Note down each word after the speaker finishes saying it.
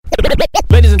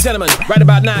and gentlemen, right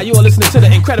about now you are listening to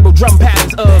the incredible drum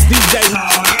patterns of DJ.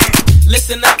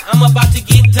 Listen up, I'm about to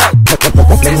get dope.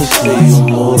 Let me see you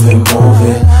move it.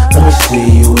 Let me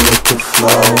see you hit the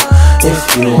flow.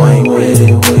 If you ain't with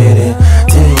it,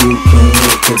 then you can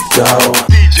hit the dough.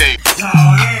 DJ.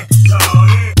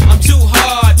 I'm too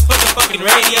hard for the fucking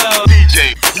radio.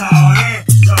 DJ.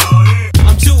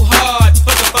 I'm too hard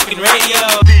for the fucking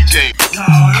radio. DJ.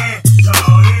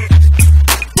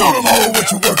 Don't know what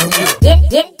you working with.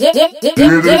 Get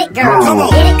it, girl. Come on.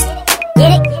 Get it.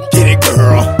 Get it,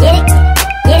 girl. Get it, girl.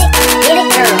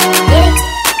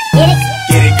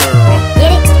 Get it, girl.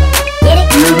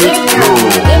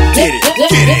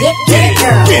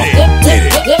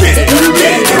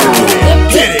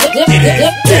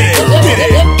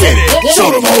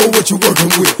 Show them all what you working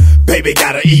with. Baby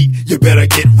gotta eat, you better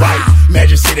get right.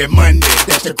 Magic City Monday,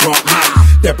 that's the crunk night.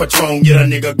 That Patron get a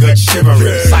nigga gut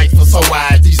shivering. Sight for so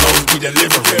wide, these hoes be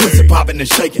delivering. Pussy popping and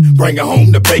shaking, bring her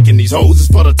home to bacon. These hoes is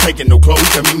for the taking, no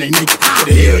clothes, I mean they naked. What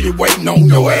the hell you waiting on?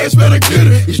 Your ass better get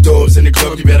it. These doors in the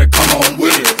club, you better come on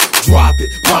with it. Drop it,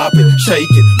 pop it, shake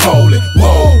it, hold it,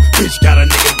 whoa. Bitch got a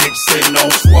nigga dick sitting on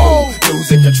swole.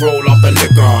 Losing control off the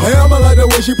liquor. Hey, I'ma like the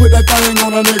way she put that thing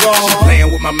on a nigga. She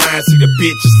playing with my mind, see the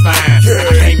bitch is fine.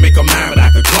 I can't make her mine, but I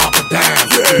could drop her dime.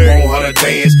 You want her to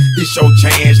dance, this your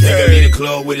chance. Nigga leave the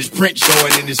club with his print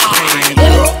showing in his pants.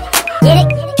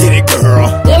 Get it, girl.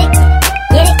 Get it, girl.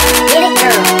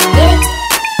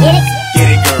 Get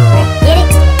it, girl.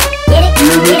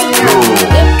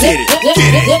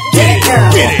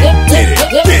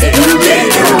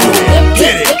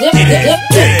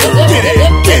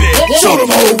 Show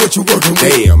them all what you working with.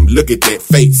 Damn, look at that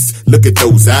face, look at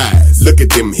those eyes, look at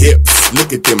them hips,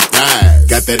 look at them thighs.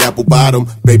 Got that apple bottom,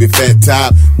 baby fat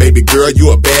top, baby girl, you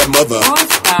a bad mother.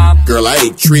 Girl, I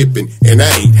ain't tripping and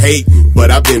I ain't hating, but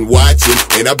I've been watching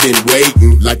and I've been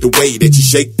waiting. Like the way that you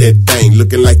shake that thing,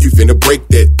 looking like you finna break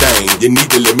that thing. You need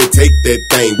to let me take that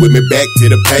thing with me back to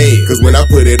the pad. Cause when I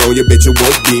put it on you, bitch, you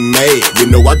won't be mad.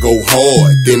 You know I go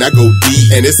hard, then I go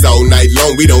deep, and it's all night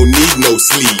long, we don't need no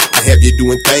sleep. I have you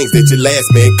doing things that your last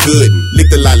man couldn't. Lick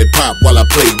the lollipop while I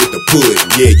play with the pudding.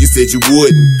 Yeah, you said you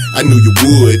wouldn't, I knew you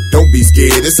would. Don't be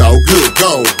scared, it's all good,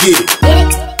 go on, get it.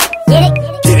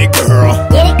 Get it, girl.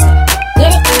 Get it,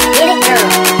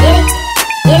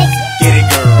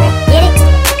 girl.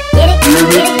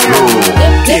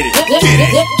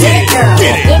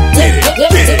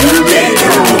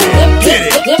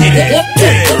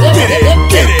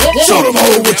 Show them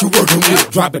all what you working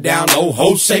with. Drop it down low,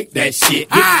 ho, shake that shit.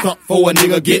 Get stuck for a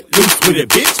nigga, get loose with it,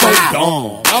 bitch.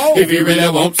 Hold on. If you really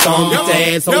want some, get your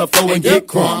ass on the floor and get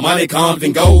crunk. Money comes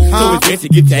and goes, so it's best to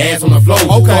get your ass on the floor.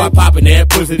 Start popping that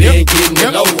pussy, then getting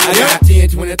it low. I got 10,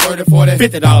 20, 30, 40,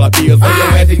 $50 bills for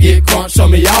your ass to get crunk. Show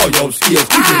me all your skills,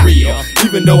 keep it real.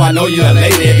 Even though I know you're a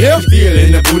lady, you still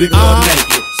in the booty club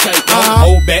naked. Shake on,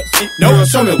 hold back, shit. No,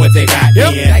 show me what they got. I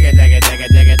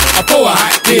pour a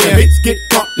hot beer, bitch, get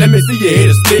crunk. Let me see your head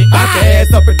a split. Bounce your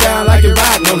ass up and down like you're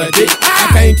riding on a dick. I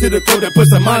came to the club to put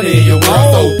some money in your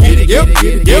world. So get it, get it, get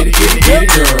it, get it, get it, get it,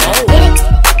 girl.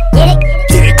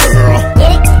 Get it, girl.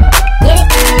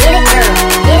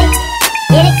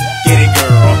 Get it, girl. Get it,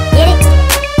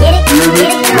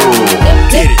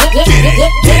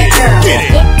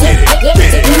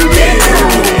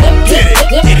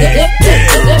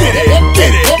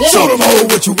 show them all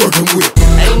what you working with.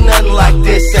 Ain't nothing like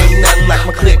this, ain't nothing like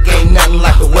my clique, ain't nothing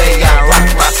like the way I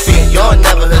rock my feet. Y'all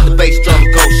never heard the bass drum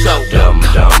go show. Dum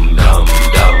dum dum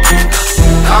dum.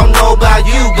 I don't know about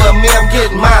you, but me, I'm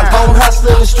getting mine. Bone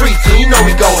hustling the streets, and you know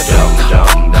we going dum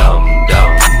dum dum dum.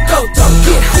 Go dum,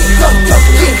 get high, go dum,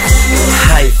 get high.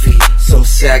 Hyphy, some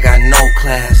say I got no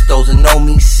class. Those that know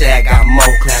me say I got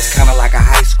more class. Kinda like a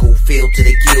high school, feel to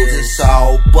the gills. It's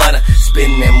all butter,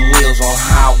 spinning them wheels on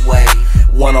highway.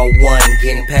 101,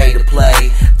 getting paid to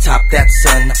play. Top that,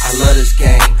 son, I love this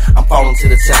game. I'm falling to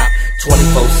the top,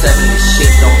 24/7, this shit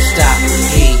don't stop.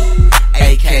 Heat,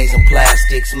 AKs and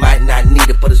plastics, might not need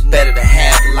it, but it's better to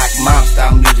have it. Like mom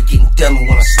style music, getting dummy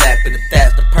when I slap it. If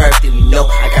that's the perk, then you know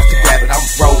I got to grab it. I'm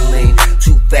rolling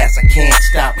too fast, I can't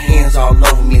stop. Hands all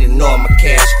over me, they know I'm a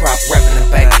cash crop, rapping the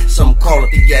bank. Some call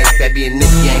it the yes, baby, and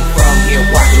if you ain't from here,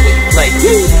 watch the way you play.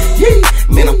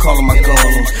 Man, I'm calling my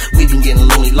guns. We been getting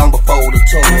loony long before the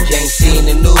tunes. You ain't seen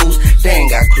the news, they ain't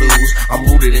got clues. I'm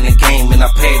rooted in the game and I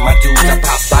paid my dues. I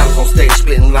pop bottles on stage,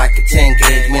 spitting like a 10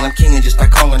 gauge. Man, I'm kingin' just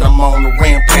like Kong and I'm on the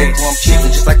rampage. Well, I'm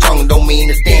chillin' just like Chong, don't mean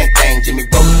a damn thing. Jimmy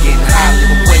Rose getting high,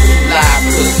 living way too live.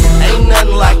 Cause ain't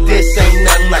nothing like this, ain't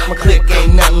nothing like my clique,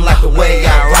 ain't nothing like the way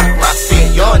I rock my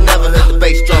feet. Y'all never heard the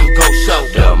bass drum go show.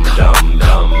 Dum dum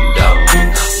dum dum.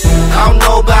 I don't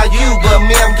know about you, but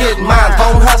me, I'm getting mine.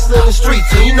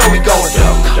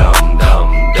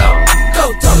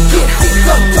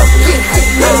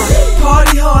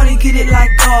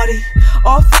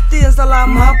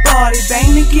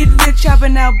 tryna get rich,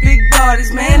 chopping out big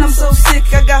bodies. Man, I'm so sick,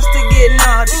 I got to get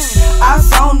naughty. I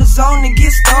zone the zone and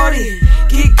get started.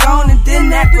 Get gone and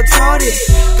then act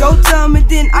retarded. Go dumb and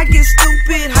then I get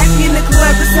stupid. Hype in the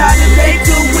club is how they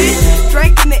do it.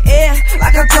 Drink in the air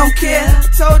like I don't care.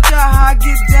 Told y'all how I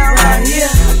get down right here.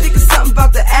 I think it's something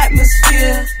about the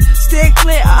atmosphere. Stay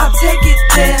clear, I'll take it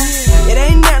there. It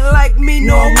ain't nothing like me,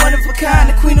 no, I'm one of a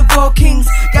kind. The queen of all kings,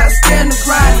 gotta stand the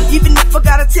grind. Even if I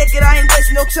gotta take it, I ain't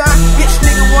wasting no time. Bitch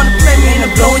nigga wanna play me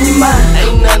and I'm blowing your mind.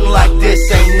 Ain't nothing like this,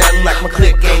 ain't nothing like my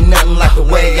clique, ain't nothing like the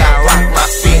way I rock my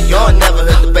feet. Y'all never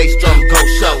heard the bass drum go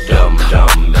show. Dum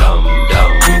dum dum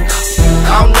dum.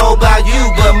 I don't know about you,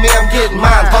 but me, I'm getting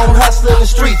mine. Bone hustling the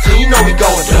streets, and you know we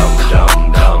going dum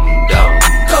dum dum dum.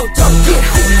 Go dum, get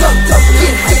hype, go dum,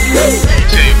 get hype.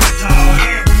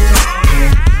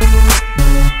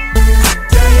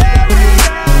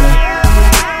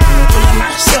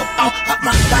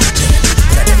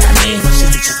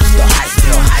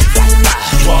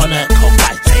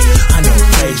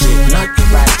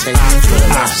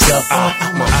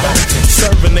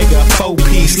 Serve a nigga a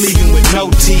 4-piece, leaving with no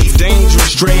teeth.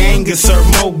 Dangerous, Dre Anger serve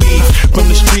more beef. From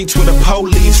the streets with the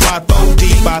police, ride 4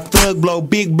 deep. I thug blow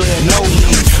big blood, no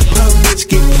leaf. Pug bitch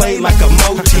get played like a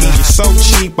motif. So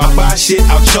cheap, I buy shit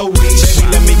out your reach. Baby,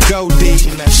 let me go deep.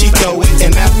 She throw it,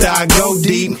 and after I go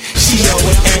deep, she owe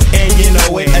it, and you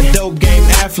know it. A dope game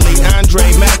athlete, Andre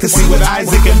McAfee with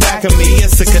Isaac in back of me.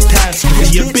 It's a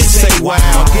catastrophe. Your bitch say wow.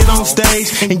 Get on stage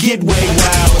and get way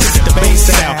wild. It's the bass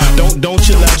sound. Don't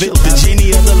you love it? The genie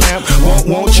of the lamp,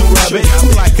 won't you rub it? I'm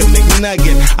like a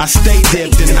McNugget. I stay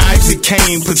dipped, and Isaac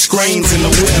Kane put screens in the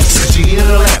whip. Genie of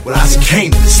the lamp, with Isaac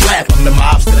Kane in the slap. I'm the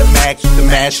mobs to the max, the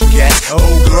mash and gas. Old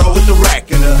girl with the rack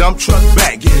and the dump truck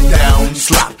back. Get down,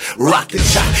 slop, rock and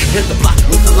shot. Hit the block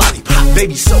with the lollipop.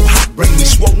 Baby so hot, bring me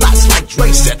swole knots like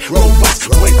Dre said. Robots,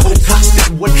 wait, cold cops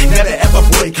that would never ever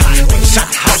boycott. Big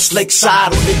shot house,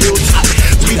 lakeside on the hilltop.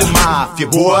 We the mafia,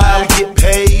 boy, get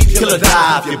paid. Kill or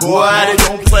die, your boy, they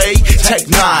don't play. Tech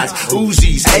 9s,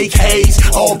 Uzis,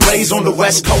 AKs, all blaze on the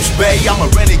West Coast Bay. I'm a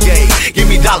renegade. Give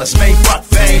me dollars, man, fuck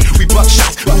fame. We buck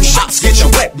shots, boom shots, get you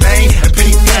wet, man. And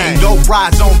pink gang, dope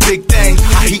rides on big thing.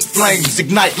 High heat flames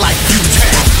ignite like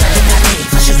butane.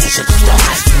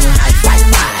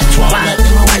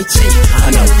 I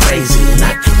know crazy,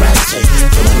 not karate.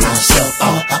 Feeling myself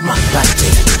all up my body.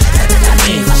 I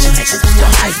mean, I should take it to the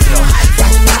high, feel high,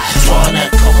 drawing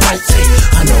that cold white tape.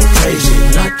 I know crazy,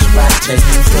 not karate.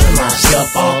 Feeling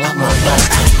myself all up my body.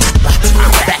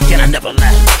 I'm back and I never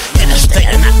left. In a state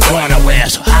and not going nowhere,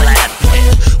 so holla at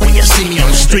me. When you see me on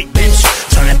the street, bitch,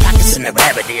 turning pockets into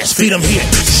rabbit ears. Feed them here,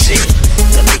 eat shit.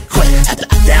 Delete quick after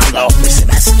I download. Listen,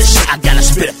 that's the shit. I gotta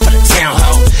spit it for the town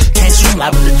hall. Can't swim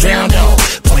like with the drown dog.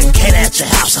 Point K at your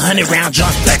house, 100-round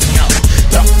drunk back up.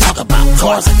 Don't talk about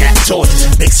cars, I got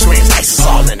torches. Big screens, aces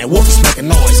all in it, wolves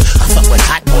making noise. I fuck with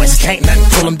hot boys, can't nothing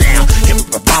cool them down. Hit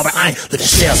with a revolver, I ain't with the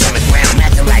shells on the ground.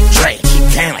 Acting like Dre, keep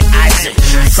can like Isaac.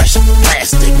 Fresh up the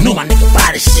plastic, knew my nigga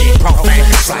buy this shit. Profane,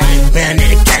 slang, man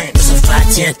in the game. It's a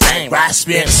 5-10 thing, ride,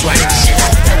 spin, swing, shit.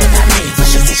 I mean,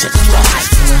 push your fish at the high,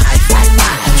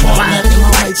 twirling up in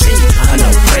my white tee. I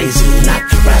know crazy, not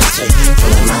karate.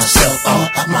 Feeling myself all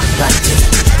up my body.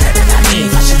 I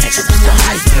mean, push your fish at the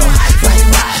high,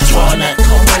 twirling up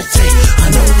cold white tee.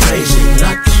 I know crazy,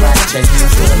 not karate.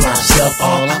 Feeling myself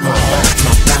all up my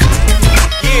body.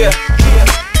 Yeah,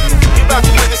 you about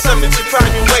to witness something that you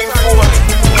probably been waiting for.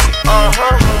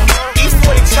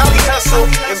 E40 Charlie Hustle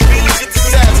and BG the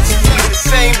Savage in the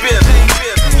same building.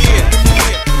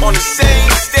 Yeah, on the same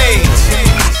stage.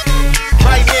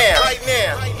 Right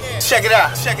now. Check it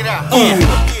out.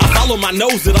 I follow my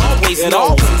nose, it always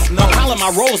knows. My collar,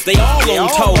 my rolls, they all on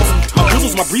toes. My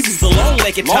bruises, my breezes, the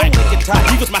long-legged type.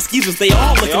 Divas, my skeezers, they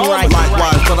all looking right.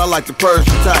 Likewise, but I like the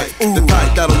Persian type. The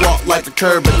type that'll walk like the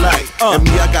curb at night. And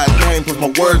me, I got game cause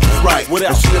my words is right.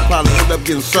 And she'll probably end up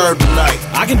getting served tonight.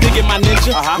 I can dig it, my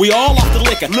ninja. We all off the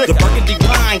liquor. The burgundy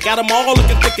wine got them all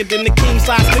looking thicker than the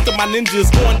king-size liquor. My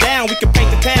ninja's going down. We can paint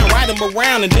the town, ride them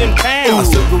around and then pound. I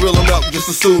sip gorilla milk just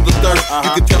to soothe the thirst.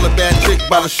 You can tell a bad chick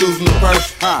by the shoes in the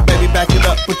purse. Baby, back it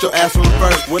up, put your ass on the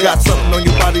first. Got something on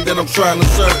your body that I'm trying to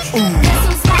search. Get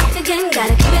some slack again,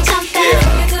 gotta keep it jumping. You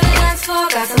to the dance floor,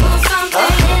 got to move something.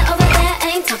 Yeah, over there,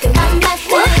 ain't talking about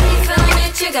nothing. You feeling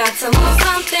it, you got to move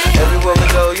something. Everywhere we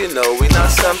go, you know we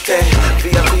not something.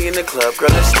 VIP in the club,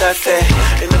 girl, it's nothing.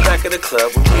 In the back of the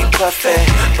club, we puffin'.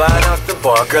 Buying out the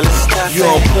bar, girl, it's nothing. You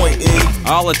on point, E?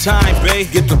 All the time, babe.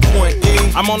 Get the point, E?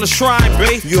 I'm on the shrine,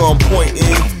 babe. You on point,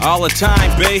 E? All the time,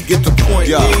 babe. Get the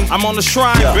point, yeah. yeah. I'm on the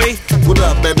shrine, babe. What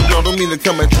up, baby girl? Don't mean to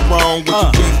come at you wrong. With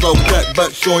your jeans low cut,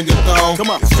 butt showing your thong.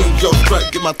 Come on. It seems your strut,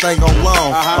 get my thing on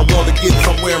long. I wanna get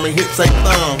somewhere and hit say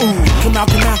thumb. Ooh, come out,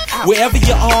 wherever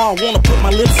you are. Wanna put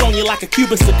my lips on you like a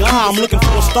Cuban cigar. I'm looking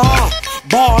for a star.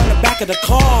 Bar in the back of the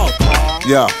car.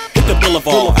 Yeah. Hit the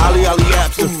boulevard. Ali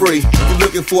apps are free. You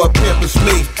looking for a pimp, it's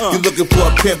me. You looking for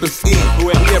a pimp, it's E.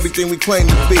 We everything we claim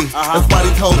to be. That's why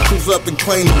these hoes choose up and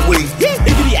claim the we.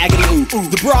 Iggity, aggity, ooh.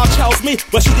 The broad chose me,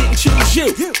 but she didn't choose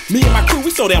you. Me and my crew,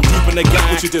 we so damn deep in the game.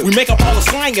 What you do? We make up all the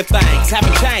slanging things.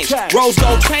 Haven't changed. Rose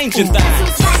gold changing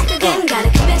things. Gotta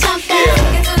keep it jumping.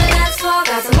 Get to the dance floor,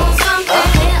 got to move something.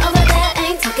 Here over there,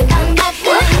 ain't talking nothing back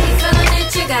there. You feeling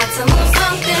it, you got to move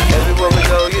something. Everywhere we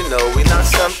go, you know we not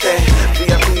something.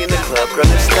 VIP in the club, girl,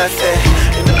 it's nothing.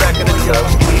 In the back of the club,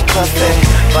 we puffin'.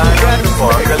 Buying at the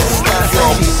bar, girl, it's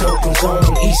nothing. She's open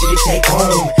zone, easy to take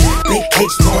home. Big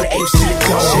cakes, pouring apes to the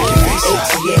dome.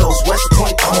 ATLs, West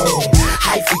Point home.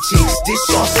 Hyphy chicks, this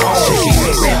your song.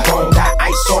 Red bone, got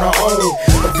ice on her own.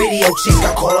 A video chick,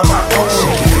 I call her my own.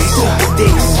 Super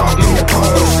dick, something in the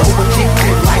bone. So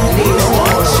addictive, like Nina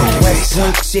Long. West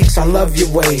Point chicks, I love your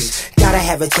ways. Gotta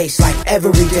have a taste like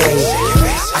every day.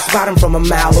 I spot them from a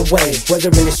mile away, whether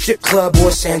in a strip club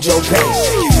or San Jose.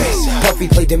 Puffy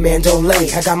played the mandolay.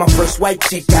 I got my first white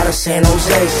chick out of San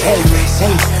Jose. Hey,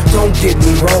 don't get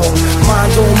me wrong.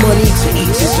 Mind on money to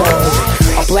each his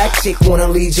own. A black chick wanna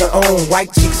lead your own.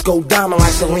 White chicks go diamond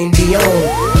like Celine Dion.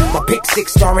 My pick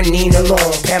six starring Nina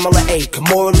Long, Pamela A,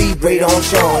 Kimora Lee, Radon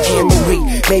Shaw, Anne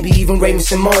Marie, maybe even Raymond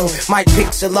Simone. Might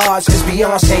pick Solange cause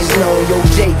Beyonce's known. Yo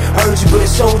Jay, heard you put a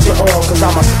soldier on, cause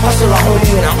I'm a hustler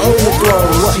homie and I own the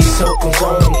throne. She's so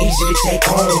zone, easy to take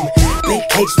home. Big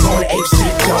cakes, pouring apes to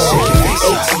the dome.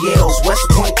 ATLs, West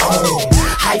Point home.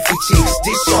 Hyphy chicks,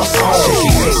 this your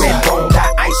song. Red bone,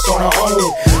 got ice on her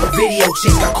own. A video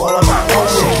chick, I call her my own.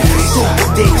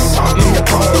 Super dick, something in the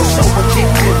bone. So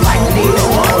addictive like Nina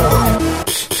Long.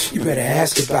 You better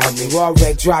ask about me. Raw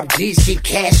red drop G's, keep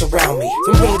cash around me.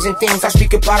 Some rings and things I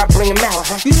speak about, I bring them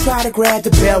out. You try to grab the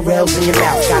bell rails in your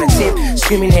mouth. Got a tip,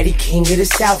 screaming Eddie King of the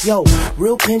South. Yo,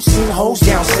 real pimps seen hoes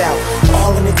down south.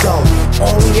 All in the dough,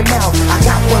 all in your mouth. I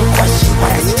got one question,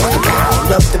 what has to talk about?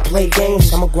 Love to play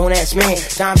games, I'm a grown ass man.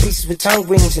 Dime pieces with tongue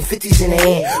rings and 50s in the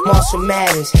hand. Muscle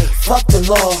matters, fuck the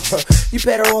law. You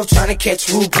better off trying to catch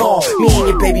RuPaul. Me and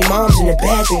your baby mom's in the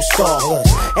bathroom stall.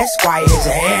 Esquire is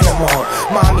an animal.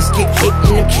 Mommy's get hit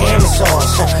in the camera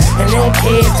sauce. And they don't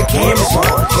care if the camera's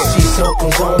on. She's so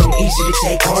zone, easy to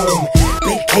take home.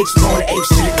 Big cakes, pouring apes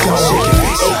to the dome.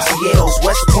 ATLs,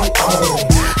 West Point home.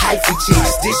 Hyphy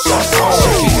chicks, this your song.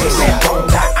 Red bone,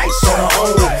 got ice on her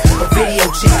own. A video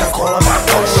chick, I call her my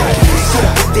own.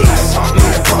 Super dick, something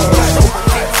in the bone. So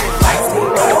addictive like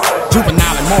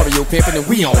Juvenile and Mario pimpin' and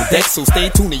we on deck, so stay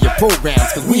tuned to your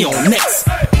programs, cause we on next.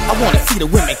 I wanna see the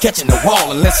women catching the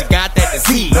wall, unless you got that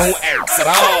disease. No ass at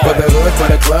all. For the hood, for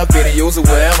the club, videos or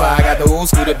whatever. I got the old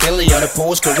school, the Billy on the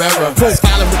Porsche Carrera.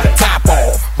 Profiling with the top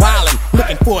off, wildin',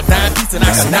 looking for a dime piece and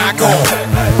I can knock on.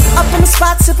 Up in the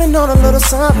spot, sipping on a little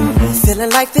something.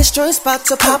 Feeling like this joint's about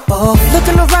to pop off.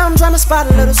 Looking around, trying to spot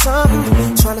a little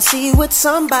something. Trying to see what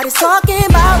somebody's talking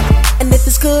about. And if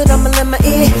it's good, I'ma lend my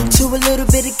ear to a little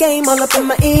bit of game all up in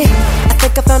my ear. I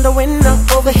think I found a winner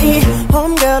over here.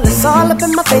 Homegirl, it's all up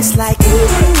in my face like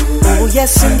oh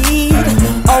yes indeed.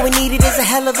 All we needed is a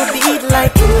hell of a beat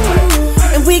like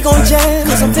and we gon' jam,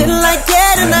 cause I'm feeling like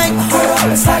yeah tonight.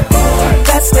 It's like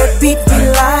that's that beat we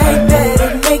like.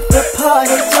 Better make the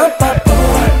party jump up.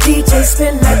 DJ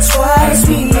spin that twice.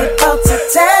 We about to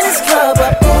tear this club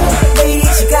up.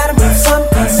 Ladies, you gotta move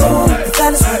something soon. The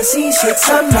fellas wanna see shit,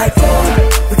 something like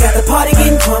we got the party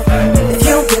getting pumped. If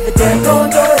you don't give a damn, go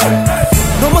and do it.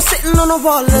 No more sitting on the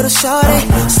wall, little shorty.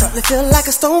 Starting to feel like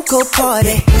a stone cold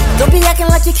party. Don't be acting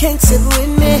like you can't sit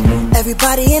with me.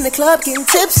 Everybody in the club getting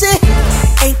tipsy.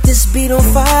 Ain't this beat on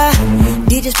fire?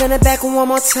 DJ spin it back one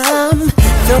more time.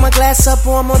 Fill my glass up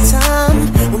one more time.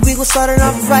 And we gon' start it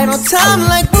off right on time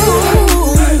like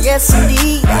ooh, yes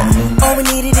indeed. All we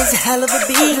needed is a hell of a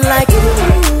beat like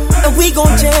ooh. And we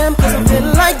gon' jam, cause I'm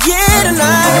feeling like yeah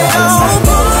tonight.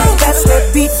 Oh, that's that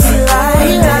beat we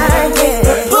like, yeah.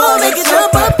 Boom, make it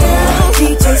jump up.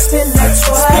 DJ spin that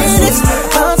twice.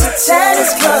 About to tear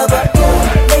this club up.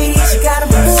 Ladies, you gotta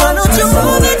move. Why don't you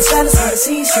move it? Fellas wanna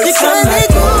see shit. You can't make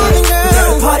moving, girl. We got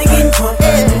the party getting pumped.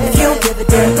 If you don't give a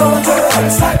damn, go and do it.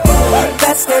 It's like,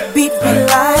 that's that beat we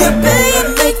like. Yeah,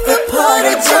 baby, make the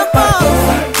party jump up.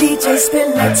 DJ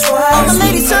spin that twice. All the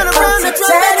ladies turn around and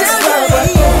tear this club up.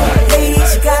 Ladies,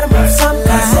 you gotta move some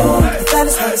like. The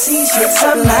fellas wanna see shit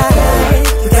some like.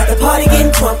 We got the party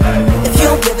getting pumped. If you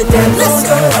don't give a damn, let's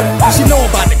go. She know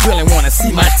about the really wanna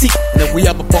see my teeth. And if we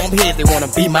ever bump heads, they wanna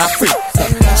be my freak.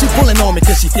 She pulling on me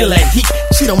cause she feel that heat.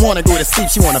 She don't wanna go to sleep,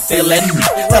 she wanna feel that heat.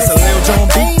 That's a Lil Jon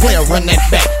beat, player run that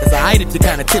back. Cause I hate it, you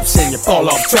kinda tips and you fall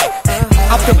off track.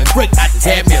 I'm feeling great, I just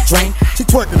had me a drink. She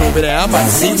twerking over there, I'm about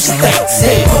to see what she thinks.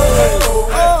 Hey.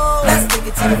 Let's take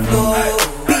it to the floor.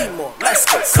 Be more, let's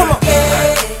go. Come on.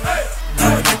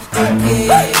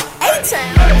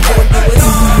 A-Town.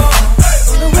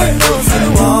 The windows to the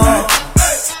wall.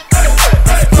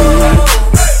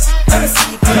 Let me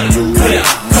see you clear.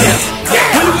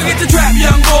 When you get the trap,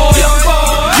 young boy,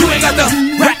 you ain't got the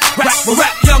rap,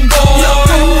 young boy.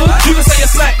 You can say you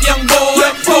slack, young boy.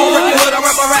 Rap your hood, I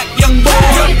rap, young boy.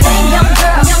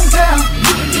 Young girl,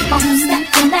 you can keep on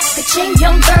stacking that ka-ching,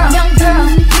 young girl.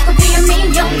 You could be a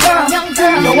mean young girl.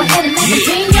 Go ahead and make a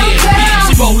team, young girl.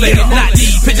 She bow-legged, not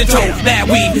deep, pigeon-toed, mad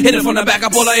weed. Hit it from the back, I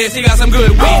pull her head, she got some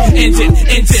good weed. Engine,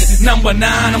 number 9,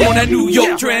 I'm on that New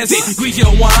York transit. Squeeze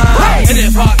your wine, and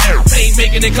if hot air ain't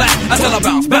making it clap, I tell her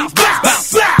bounce that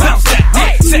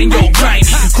dick. Saying yo, grimy,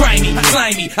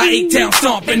 slimy. I A-Town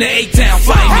stomp in the A-Town,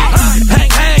 find me.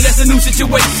 Hang, that's a new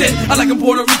situation. I like a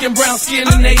Puerto Rican, brown skin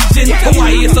and Asian.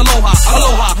 Hawaii is aloha,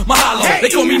 mahalo. They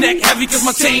call me neck heavy cause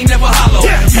my chain never hollow.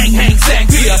 Hang,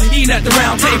 sangria, eating at the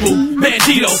round table.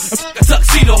 Bandito, a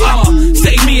tuxedo, I'ma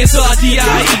stay me until I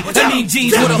D.I.E. That means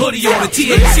jeans with a hoodie on the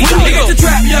THC. When you get the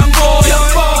trap, young boy,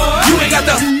 you ain't got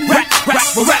the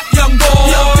rap, young boy.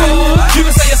 You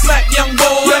can say you slack, young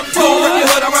boy. Rap your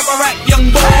hood, I rap, young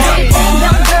boy.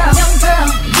 Young girl,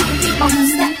 you can keep on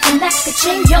stacking that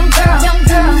ka-ching, young girl.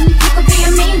 You could be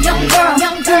a mean young girl.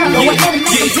 Go ahead and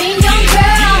make a team, young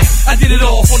girl. I did it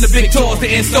all from the big tours to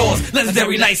in stores.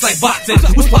 Legendary nights like boxing.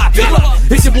 What's poppin'?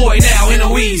 It's your boy now, in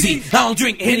no easy. I don't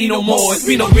drink Henny no more, it's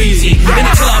me no breezy. In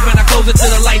the club and I close it till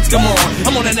the lights come on.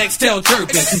 I'm on the next tail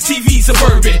chirping. TV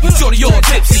suburban, shorty you're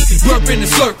tipsy. Burping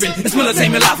and slurping, it's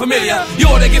entertainment life familiar. You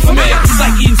ought to get familiar, it's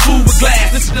like eating food with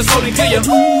glass. This is the soda clear.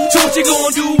 So what you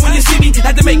gonna do when you see me?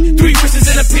 Had to make 3 wishes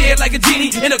and appear like a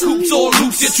genie. In a coupe or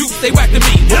loose, your troops, they whack to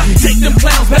me. Take them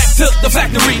clowns back to the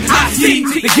factory. I see,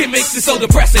 the gimmicks is so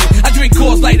depressing. I drink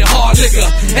Coors Light and hard liquor,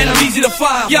 and I'm easy to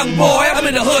find. Young boy, I'm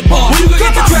in the hood bar. When you gonna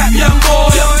get the trap, young boy?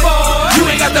 You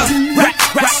ain't got the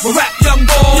rap, young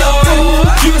boy.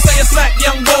 You can say you slack,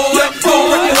 young boy. Rap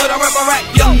your hood, I rap,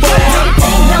 young boy.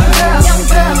 Young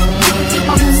girl, you can keep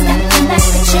on stacking that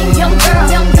ka-ching, young girl.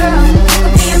 You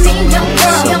could be a mean young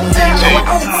girl.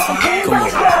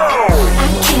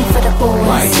 I came for the boys.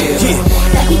 Right here.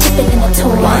 That be dipping in the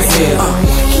toys. Right here.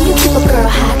 Can you keep a girl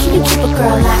high? Can you keep a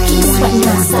girl locked? Keep sweating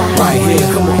outside. Right here,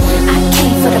 come on. I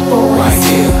came for the boys. Right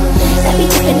here. That be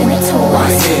dipping in the toys.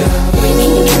 Right here.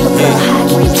 Can you keep a girl high?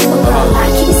 Can you keep a girl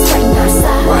locked? Keep sweating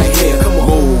outside. Right here, come on.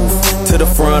 Move to the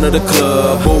front of the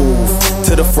club. Move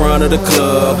to the front of the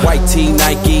club. White tee,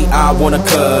 Nike, I wanna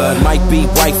cut. Might be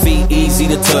white feet, easy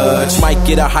to touch. Might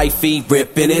get a high feet,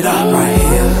 ripping it up right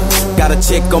here. Got a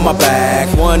chick on my back,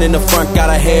 one in the front, got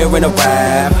her hair in a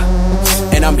wrap.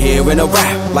 And I'm here in a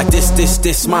rap, like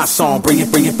this my song. Bring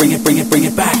it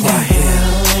back right here.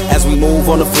 As we move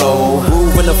on the flow,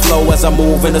 moving the flow as I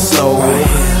move in the slow. Right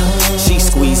here. She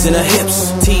squeezing her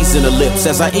hips, teasing her lips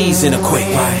as I ease in her quick.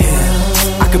 Right here.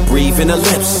 I could breathe in her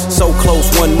lips, so close,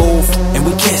 one move, and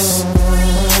we kiss.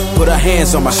 Put her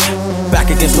hands on my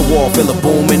back against the wall, feel a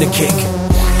boom and a kick.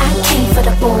 I came for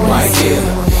the boys. Right here.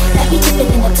 That be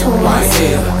dipping in the toys. Right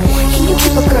here. Can you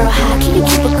keep a girl high? Can you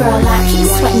keep a girl locked? Keep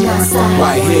sweating outside.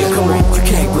 Right here, come on, you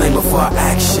can't blame her for her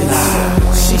actions.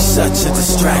 She's such a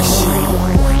distraction.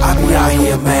 I be out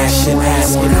here mashing,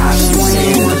 asking how she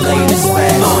seeing the latest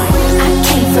fashion. I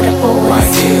came for the boys. Right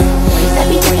here. That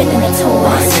be dipping in the toys.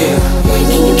 Right here.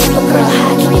 Can you keep a girl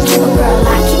high? Can you keep a girl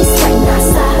locked? Keep sweating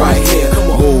outside. Right here, come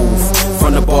on. Move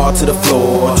from the bar to the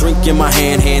floor. Drink in my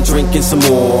hand drinking some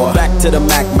more. Back to the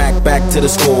Mac, back to the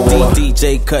score.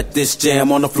 DJ cut this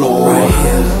jam on the floor. Right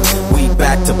here. We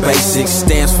back to basics.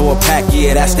 Stands for a pack,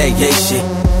 yeah, that's that yay shit.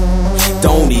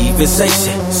 Don't even say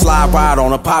shit. Slide right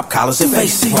on a pop collars and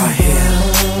face it. Right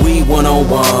here. We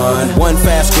one-on-one. One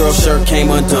fast girl shirt came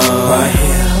undone. Right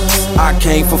here. I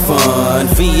came for fun.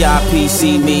 VIP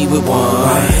see me with one.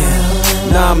 Right here.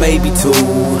 Nah, maybe 2.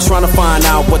 Tryna find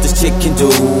out what this chick can do.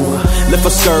 Lift her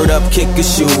skirt up, kick a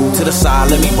shoe to the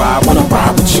side. Let me ride, wanna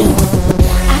ride with you.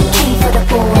 I came for the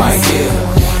boys. Right here.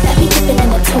 That be dipping in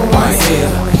the toys. Right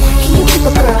here. Can you keep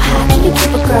a girl high? Can you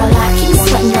keep a girl locked? Keep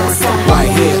sweating outside.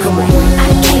 Right here, come on.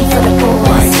 I came for the boys.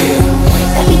 Right here.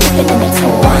 That be dipping in the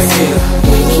toys. Right here.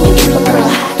 Can you keep a girl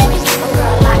high? Can you keep a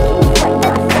girl locked?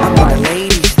 I'm like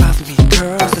ladies, poppy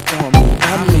girls adore me.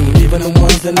 I mean, even the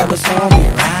ones that never saw me.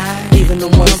 Even the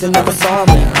ones that never saw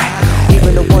me.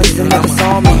 Even the ones that never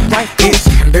saw me. It's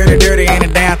dirty, ain't a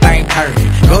damn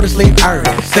sleep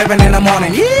early. 7 in the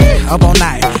morning, yeah, up all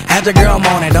night. Had your girl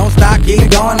morning, don't stop, keep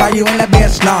going while you in the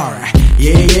bed snoring.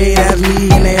 Yeah, yeah, that's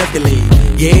me in the Escalade.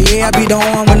 Yeah, yeah, I be the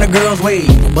one when the girls wait.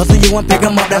 Bustin' you and pick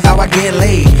 'em up, that's how I get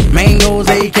laid. Mangoes,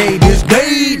 AK, this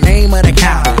day, name of the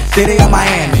county, city of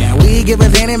Miami. We give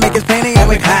us any, make us plenty, and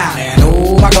we clownin'.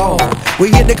 Oh my God, we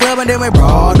hit the club and then we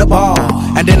brought the ball.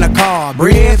 And then the car,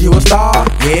 Briz, you a star?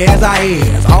 Yes, I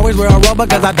is. Always wear a rubber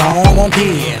cause I don't want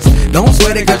kids. Don't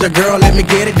sweat it cause your girl let me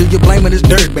get it. Do you blame it, this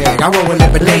dirtbag? I roll with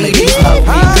every day. Ladies love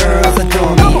me, girls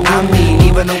adore me. I mean,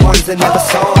 even the ones that never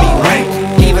saw me, right?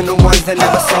 Even the ones that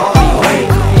never saw me, right?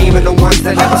 Even the ones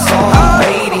that never saw me.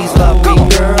 Ladies love me,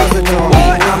 girls adore me.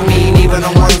 I mean, even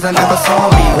the ones that never saw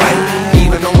me, right?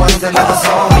 Even the ones that never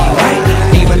saw me, right?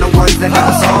 Even the ones that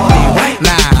never saw me, right?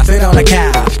 Nah, sit on the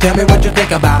couch. Tell me what you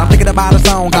think about. I'm thinking about a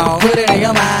song called Put It In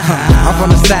Your Mind. I'm from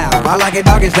the South, I like it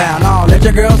doggy style. No, let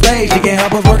your girl stay, she can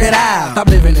help us work it out. Stop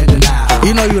living in denial.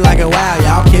 You know you like it wild,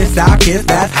 y'all kiss, I'll kiss.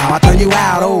 That's how I turn you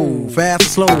out. Oh, fast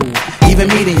or slow, even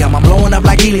medium. I'm blowing up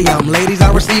like helium. Ladies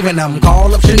are receiving them.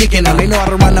 Call up Shanique and them. They know how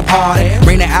to run the party.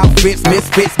 Bring the outfits,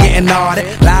 misfits, getting naughty.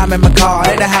 Lime and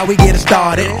McCarty, that's how we get it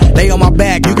started. Lay on my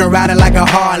back, you can ride it like a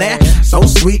Harley. So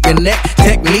sweet, your neck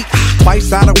technique.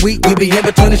 Twice out a week, we be in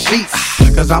between the sheets.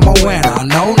 Cause I'm a winner,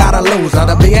 no, not a loser.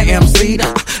 To be an MC,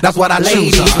 that's what I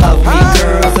choose. Ladies love me,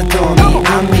 girls adore me.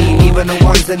 I mean, even the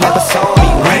ones that never saw me,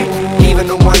 right? Even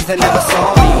the ones that never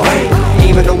saw me, right?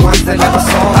 Even the ones that never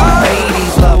saw me.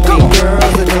 Ladies love me,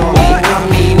 girls adore me. I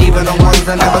mean, even the ones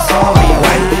that never saw me,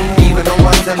 right? Even the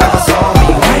ones that never saw me,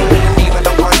 right? Even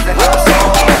the ones that never saw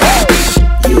me.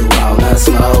 You wanna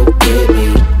smoke with me?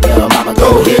 Lil' mama, go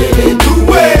ahead and do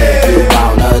it. You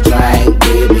wanna drink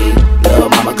with me? Lil'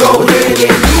 mama, go ahead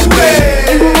and do it.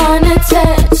 You wanna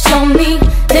touch on me?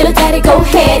 Little daddy, go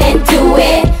ahead and do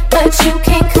it. But you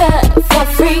can't cut for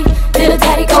free. Little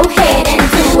daddy, go ahead and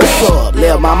do it. What's up,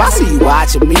 lil' mama? I see you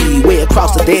watching me. Way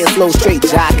across the dance floor, straight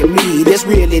jocking me. There's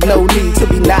really no need to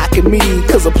be knocking me,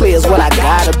 cause a player's what I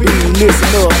gotta be.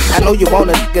 Listen up, I know you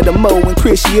wanna get the mo and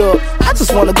Chris you up. I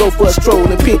just wanna go for a stroll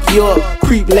and pick you up.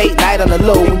 Creep late night on the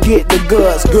low and get the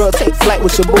guts. Girl, take flight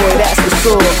with your boy, that's what's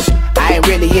up. I ain't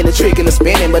really in the tricking or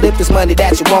spending, but if it's money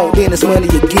that you want, then it's money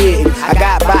you get. I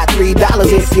got about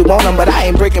 $3 if you want them, but I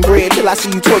ain't breaking bread till I see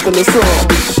you twerking or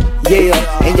something.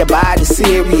 Yeah, and your body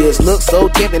serious, look so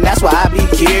tempting, that's why I be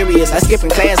curious. I skipping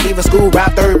class, leaving school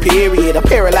around 3rd period. I'm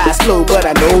paralyzed slow, but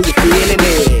I know you're feeling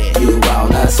it. You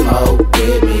wanna smoke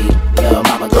with me? Lil'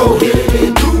 mama, go ahead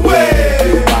and do it.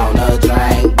 You wanna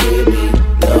drink with me?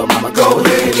 Lil' mama, go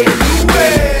ahead and do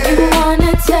it. You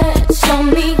wanna touch on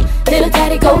me? Little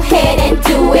daddy, go ahead and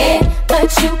do it.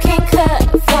 But you can't cut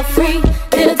for free.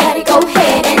 Little daddy, go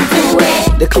ahead and do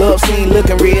it. The club scene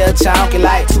looking real chonky,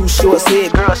 like Too Short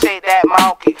said, girl, shake that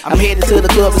monkey. I'm headed to the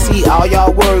club to see all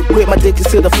y'all work, with my dick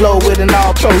to the floor with an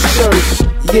all-pro shirt.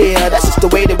 Yeah, that's just the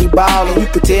way that we ballin'. You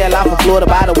could tell I'm from Florida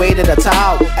by the way that I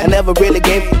talk. I never really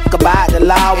gave a fuck about the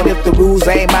law, and if the rules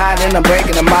ain't mine, then I'm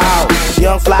breaking them out.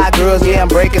 Young fly girls, yeah, I'm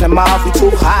breaking them off. You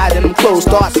too high, then them clothes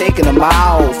start taking them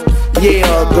off. Yeah,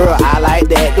 girl, I like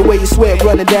that. The way you sweat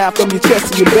running down from your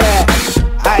chest to your back.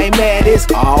 I ain't mad, it's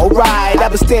alright.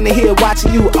 I've been standing here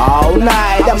watching you all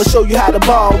night. I'ma show you how the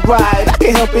ball ride. I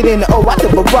can't help it in the I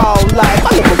live a raw life.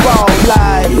 I live a raw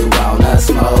life. You wanna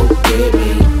smoke with me?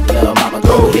 Lil' mama,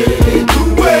 go ahead and do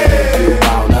it. You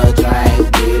wanna drink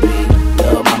with me?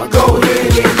 Lil' mama, go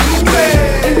ahead and do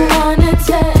it. You wanna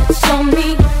touch on me?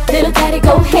 Little daddy,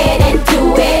 go ahead and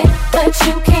do it. But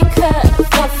you can't cut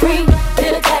for free.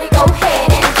 Little daddy, go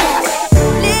ahead and do it.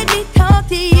 Let me talk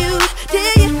to you,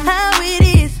 tell you how it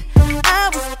is. I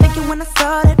was thinking when I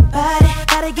saw that body,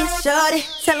 gotta get shorty.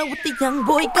 Tell her what the young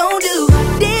boy gon' do.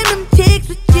 Damn them chicks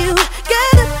with you,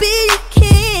 gotta be a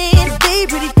kin. They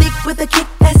pretty thick with a kick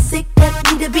that's sick, that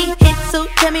need to be hit. So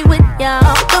tell me what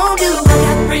y'all gon' do. I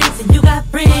got friends and you got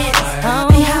friends.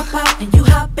 They hop out and you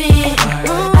hop in.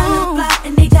 I look fly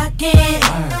and they jockin'.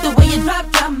 The way you drop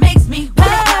makes me wet.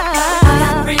 I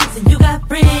got friends and you got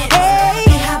friends.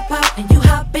 They hop out and you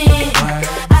hop in.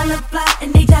 I look fly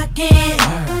and they jockin'.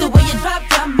 The way you drop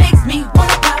makes me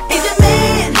wanna pop. Is your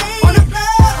man on the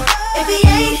floor? If he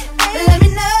ain't, let me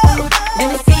know. Let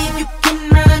me see if you can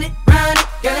run it, run it.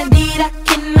 Girl, indeed I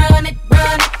can run it,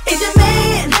 run it. Is your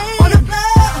man on the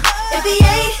floor? If he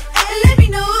ain't, let me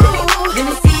know. Let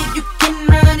me see if you can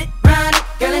run it, run it.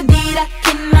 Girl, indeed I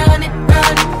can run it,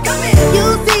 run it. Come here. You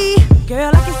see,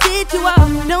 girl, I can sit you off.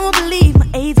 Don't believe my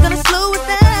age gonna slow it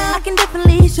down. I can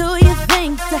definitely show you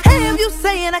things to have you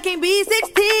saying I can't be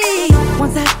 16.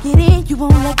 Once I get in, you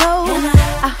won't let go.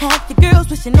 I'll have the girls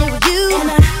wishing they were you.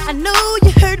 I know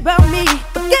you heard about me,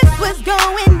 but guess what's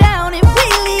going down in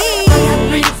Wheelie? I got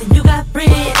friends and you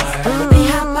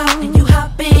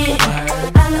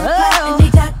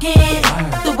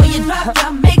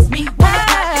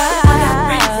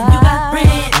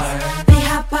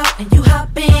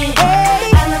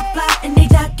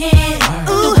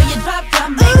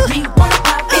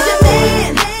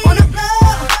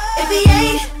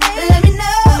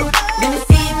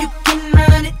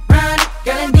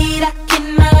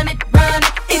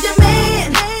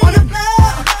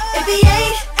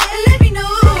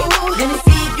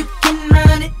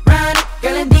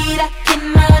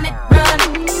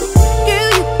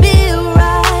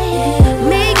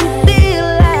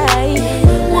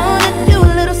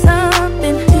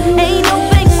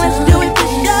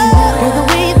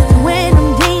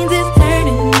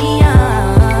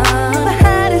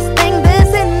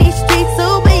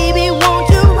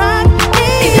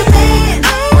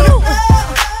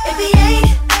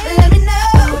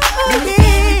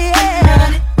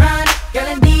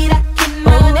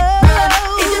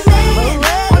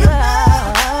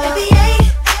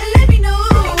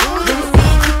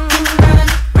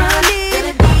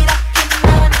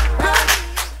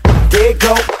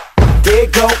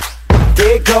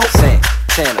There it go,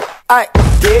 Santana. Alright,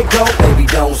 there it go, baby,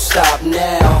 don't stop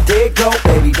now. There it go,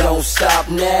 baby, don't stop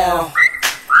now.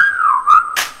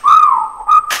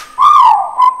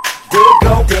 There it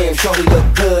go, damn, shorty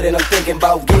look good and I'm thinking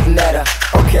about getting at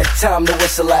her. Okay, time to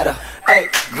whistle at her. Hey,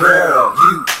 girl,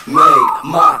 you made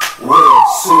my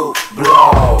whistle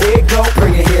blow. There it go,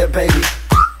 bring it here, baby.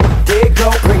 There it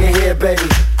go, bring it here, baby.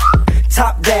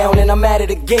 Top down and I'm at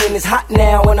it again. It's hot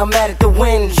now and I'm at it to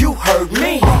win. You heard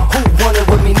me. Who wanted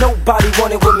with me? Nobody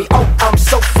wanted with me. Oh, I'm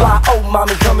so fly. Oh,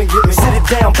 mommy, come and get me. Sit it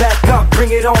down, back up, bring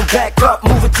it on back up.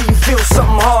 Move it till you feel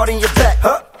something hard in your back.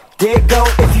 Huh? There it go.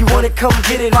 If you want it, come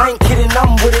get it. I ain't kidding,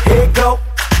 I'm with it. Here it go.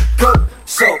 Go.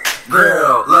 So,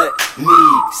 girl, let me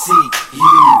see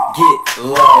you get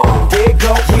low. There it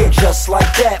go. Yeah, just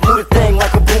like that. Move the thing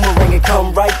like a boomerang and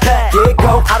come right back. There it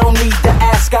go. I don't need to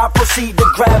ask, I proceed to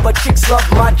grab her. Chicks love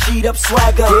my G'd up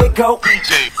swagger. There it go. There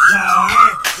it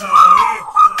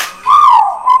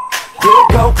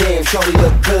go. Damn, shorty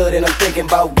look good and I'm thinking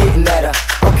about getting at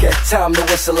her. Okay, time to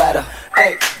whistle at her.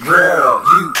 Hey, girl,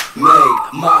 you made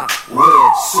my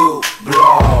whistle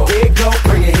blow. There it go,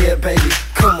 bring it here, baby.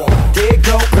 Come on. There it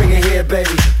go, bring it here,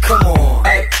 baby. Come on.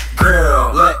 Hey,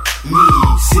 girl, let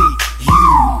me see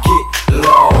you get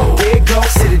low. There it go,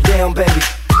 sit it down, baby.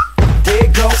 There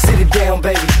it go, sit it down,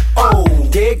 baby. Oh,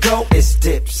 there it go, it's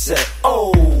Dipset.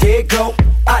 Oh, there it go,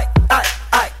 I.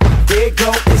 There it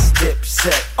go, it's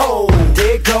Dipset. Oh,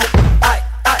 there it go,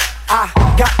 I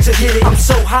got to get it. I'm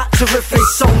so hot, terrific,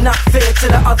 so not fair to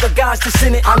the other guys that's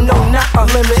in it. I know not a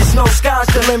limit, just no sky's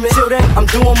the limit. Till then, I'm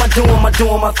doing my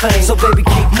thing. So baby,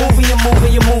 keep moving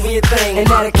your thing, and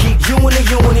that'll keep you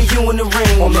in the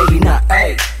ring, or maybe not.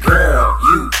 Hey, girl,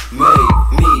 you made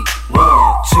me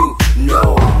want to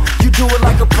know. You do it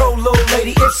like a pro, little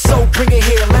lady. If so, bring it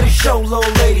here, let it show, little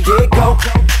lady. There it go.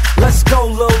 Let's go,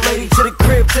 little lady, to the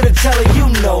crib, to the telly, you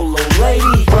know, little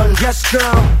lady. Run, yes,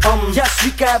 girl. Yes,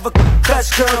 we can have a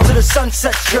best girl to the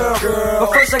sunset, girl. But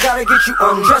first I gotta get you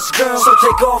undressed, girl. So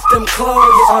take off them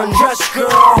clothes, undressed, girl.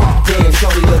 Damn,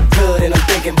 shorty look good and I'm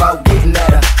thinking about getting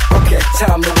at her. Okay,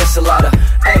 time to whistle at her.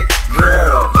 Hey,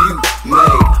 girl, you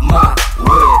made my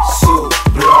whistle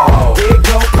blow. There it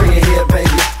go, bring it here,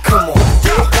 baby. Come on.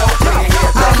 There it go, bring it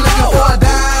here, baby. I'm looking for a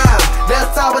dime,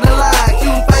 that's top of the line.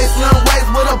 Cute face, slim waist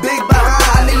with a big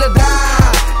behind. I need a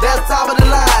dime, that's top of the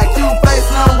line. Cute face,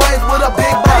 slim waist with a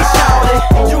big behind.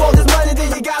 You want this money, then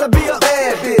you gotta be a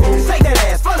bad bitch. Shake that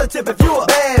ass for the tip if you a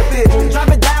bad bitch. Drop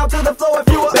it down to the floor if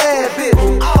you a bad bitch.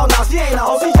 Oh no, she ain't a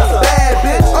hoe, she's just a bad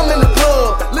bitch. I'm in the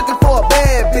club looking for a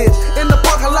bad bitch. In the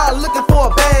parking lot looking for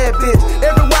a bad bitch.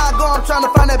 Everywhere I go, I'm trying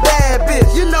to find that bad bitch.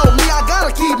 You know me, I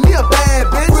gotta keep me a bad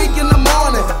bitch. Freak in the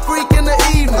morning, freak in the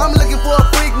evening. I'm looking for a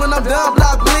freak when I'm done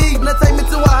block bleeding. Now take me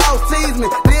to a house, tease me,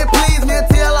 then please me and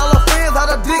tell all her friends how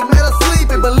the dick made her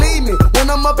sleeping. Believe me, when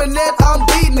I'm up in that, I'm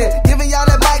beating it. Giving y'all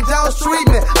that Mike Jones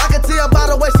treatment. I can tell by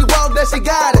the way she walk that she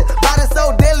got it. Body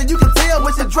so deadly, you can tell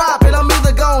when she drop it. I'm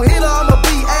either gon' hit her, I'ma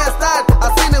be assed out. I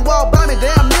seen it walk by me,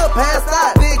 damn near passed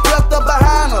out. Then crept up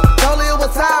behind her, told her it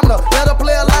was time to let a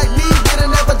player like me get in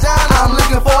that vagina. I'm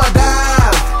looking for a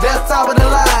dime, that's top of the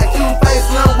line. Cute face,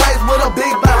 slim waist with a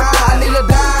big behind. I need a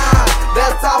dime,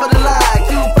 that's top of the line.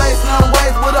 Cute face, slim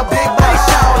waist with a big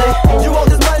behind. You want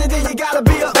this money, then you gotta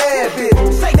be a bad bitch.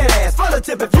 Shake that ass for the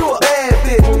tip if you a bad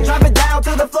bitch. Drop it down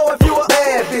to the floor if you a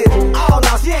bad bitch. Oh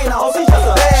no, she ain't a hoe, she's just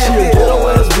a bad she bitch. She a ghetto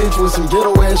ass bitch with some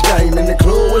ghetto ass game. In the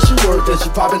club where she work, that she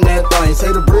poppin' that thing.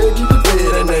 Say the bread keep it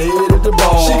fed and the head at the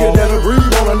bone. She can never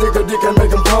breathe on a nigga dick and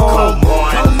make him come.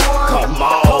 Come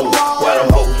on. Where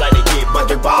them hoes like they get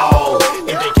bucket ball.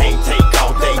 If they can't take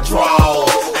off, they draw.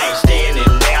 Ain't standing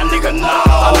there, nigga, no.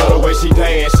 I love the way she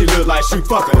dance, she look like she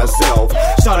fucking herself.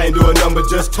 Shot ain't doing nothing but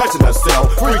just touching herself.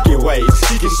 Freaky ways,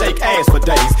 she can shake ass for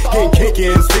days. Getting kinky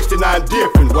in 69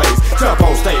 different ways. Jump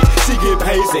on stage, she get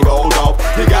paid, sing old off.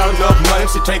 They got enough money,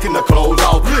 she taking the clothes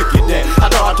off. Look at that, I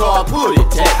thought I put it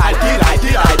tap. I did,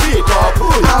 thought I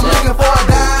put it tap. I'm looking for a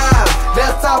dime,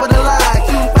 that's top of the line.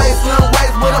 Cute face, slim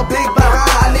waist with a big behind.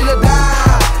 I need a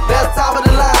dime, that's top of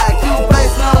the line. Cute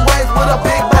face, slim waist with a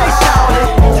big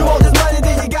behind. You want this money,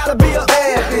 then you gotta be a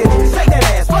bad bitch. Shake that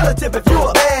ass for the tip if you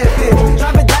a bad bitch.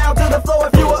 Drop it down to the floor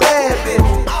if you a bad bitch.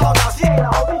 Oh no, she ain't a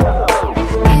hoe, she's just a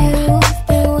You've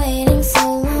been waiting so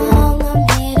long, I'm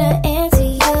here to answer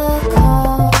your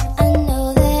call. I know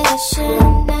that I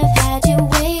shouldn't have had you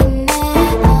waiting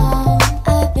at all.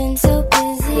 I've been so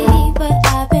busy, but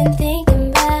I've been thinking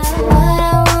about what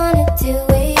I wanna do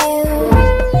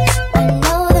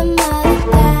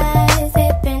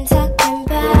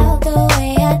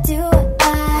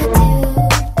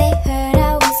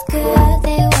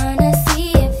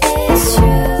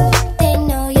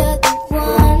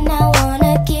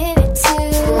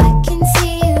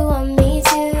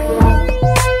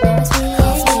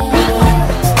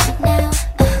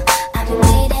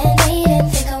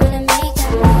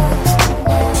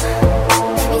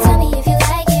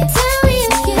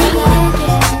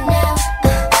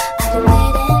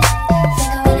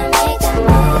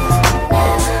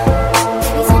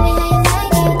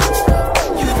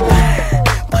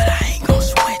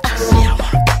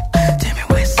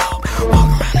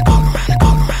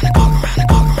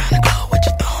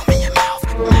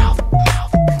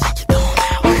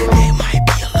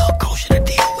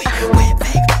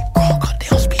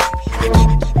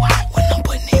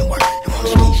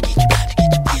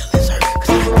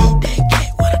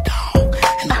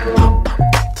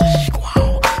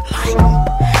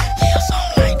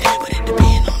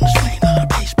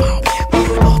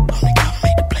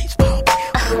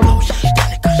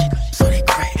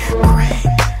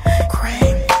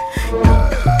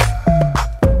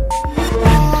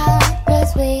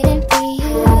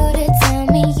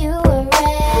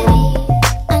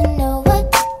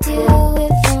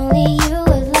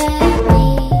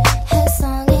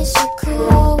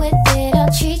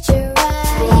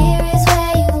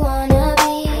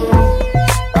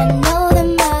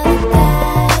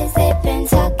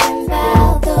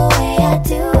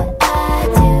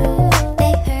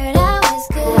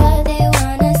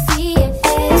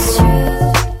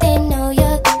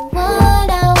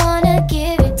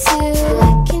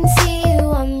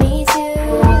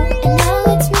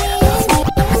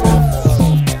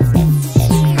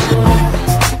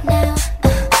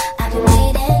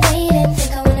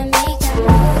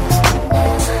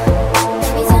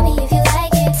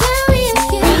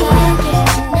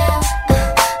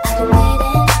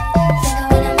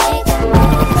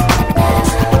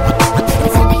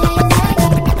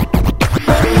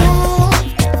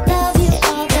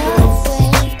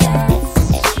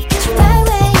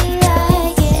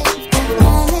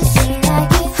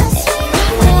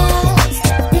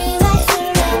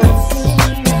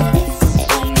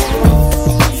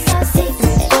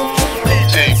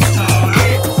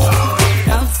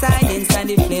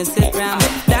the place it ram.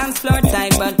 Dance floor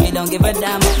tight, but we don't give a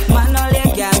damn. Man all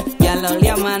your gal all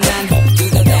your man, and do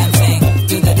the damn thing,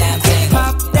 do the damn thing.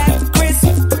 Pop that crisp.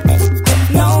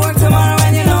 No work tomorrow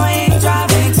and you know I ain't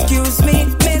driving. Excuse me,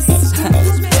 miss.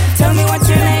 Tell me what's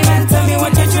your name and tell me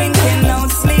what you're drinking. No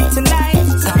sleep tonight.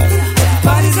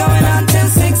 Party's going on till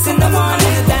 6 in the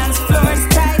morning. The dance floor's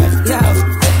tight. Yo,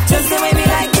 just the way we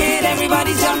like it.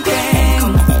 Everybody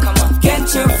jumping.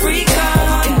 Get your freak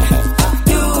on.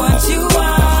 Do what you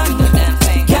want.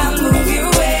 Can't move your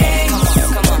ways.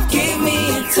 Give me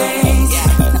a taste.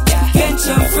 Get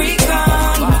your freak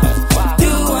on.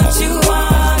 Do what you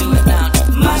want.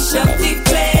 Mash up the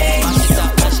place.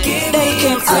 Give me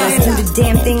a taste. Do the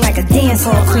damn thing like a dance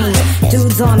hall queen.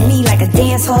 Dudes on me like a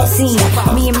dance hall scene.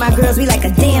 Me and my girls, we like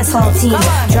a dance hall team.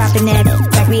 Dropping that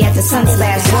like we at the Sun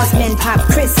Slash. Boss men pop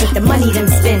Chris with the money them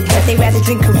spend. But they rather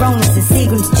drink Coronas than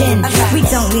Seagram's gin. We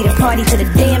don't lead a party to the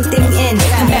damn thing end.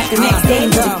 Come back the next day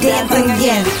and do the damn thing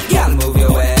again. Yeah, move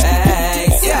your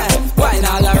waist. Yeah, wine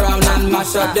all around and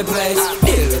mash up the place.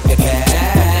 Deal with the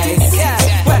case. Yeah,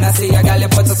 when I see a girl, you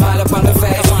put a smile upon the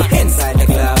face. Inside the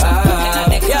club.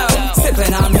 Yo,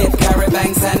 sipping on hip carry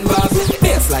banks and bobs.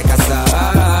 Feels like a sub.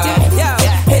 Yo,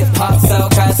 hip hop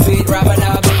soca sweet rubbing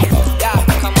up. Yeah,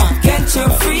 come on, get your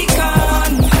freak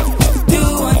on. Do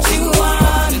what you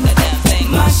want.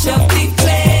 Mash up the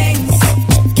place.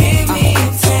 Give me a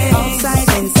taste. Outside,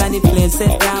 inside the place,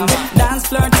 sit down. Dance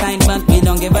floor tight, but we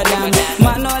don't give a damn.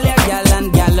 Man all your gal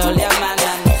and gal all your man,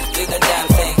 and do the damn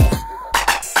thing.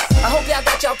 I hope y'all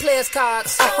got y'all players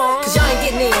cards, cause y'all ain't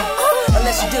getting in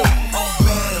unless you do.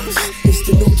 It's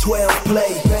the new 12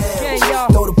 play.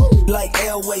 Throw the like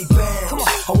Elway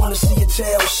bounce. I wanna see your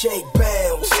tail shake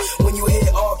bounce. When you hear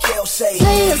R. Kel say,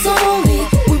 Players only.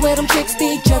 We wear them chicks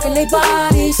be jerking their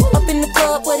bodies. Up in the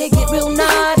club where they get real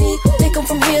naughty. They come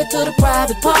from here to the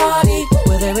private party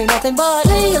where there ain't nothing but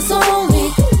players only.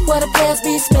 Where the players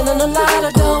be spending a lot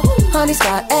of dough. Honey's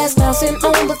got ass bouncing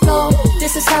on the floor.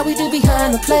 This is how we do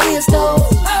behind the players though.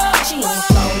 She on the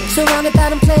floor. Surrounded by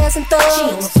them players and thugs. She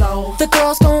on the floor. The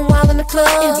girls going wild in the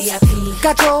club. VIP.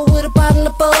 Got Joe with a bottle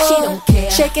of bug. She don't care.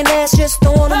 Shaking ass, just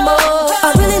throwing them up.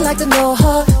 I really like to know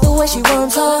her, the way she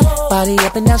worms her body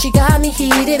up and down. She got me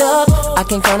heated up. I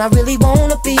can't front, I really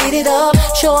wanna beat it up.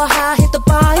 Show her how I hit the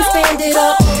bar and stand it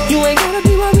up. You ain't gonna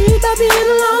be worried about being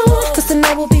alone, cause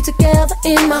tonight we'll be together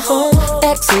in my home.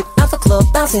 Exit out the club,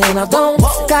 bouncing I don't.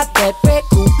 Got that red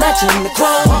coupe matching the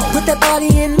chrome. Put that body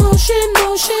in motion,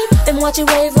 motion, and watch it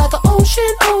wave like an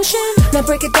ocean, ocean. Now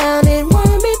break it down and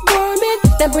worm it,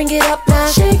 then bring it up now.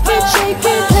 Shake it, shake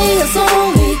it. Players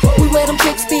only. We wear them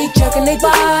chicks be jerking their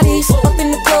bodies. Up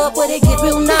in the club where they get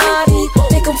real naughty.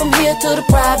 They come from here to the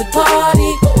private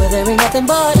party where there ain't nothing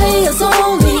but players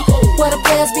only. Where the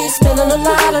players be spending a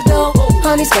lot of dough.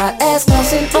 Honey's got ass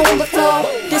bouncing on the floor.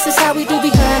 This is how we do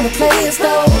behind the players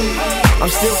though. I'm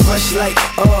still fresh like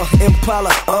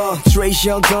Impala, Dre's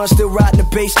young gun, still riding the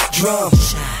bass drum.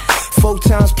 4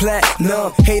 times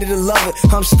platinum, hated to love it,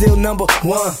 I'm still number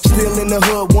one. Still in the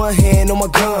hood, one hand on my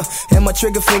gun, and my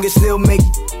trigger finger still make.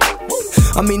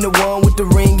 I mean the one with the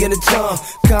ring and the tongue.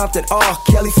 Compton, R.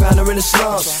 Kelly found her in the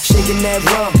slums. Shaking that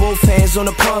rum, both hands on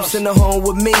the pumps. In the home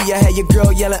with me, I had your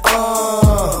girl yelling,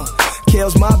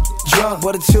 Kel's my drunk,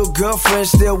 but her 2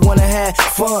 girlfriends still wanna have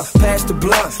fun. Pass the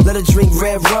blunt, let her drink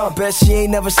red rum. Bet she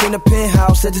ain't never seen a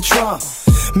penthouse at the Trump.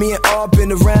 Me and R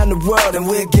been around the world, and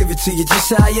we'll give it to you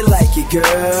just how you like it,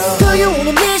 girl. Girl, you're on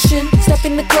a mission. Step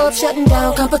in the club, shutting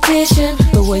down competition.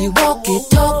 The way you walk it,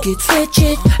 talk it, switch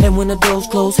it. And when the doors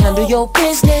close, handle your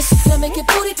business. Now make your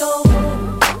booty go.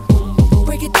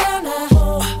 Break it down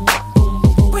now.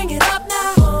 Bring it up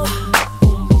now.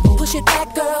 Push it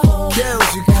back, girl.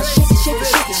 Girls, you got shake it, shake it,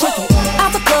 shake it, shake it.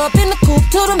 Out the club, in the coupe,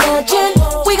 to the mansion.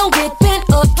 We gon' get bent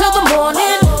up till the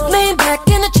morning. Laying back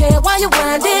in the chair while you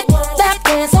wind it. Lap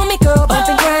dance on me, girl, bump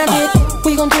and grind it.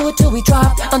 We gon' do it till we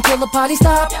drop, until the party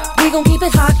stop. We gon' keep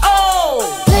it hot.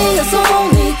 Players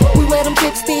only. We wear them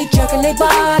chicks be jerking their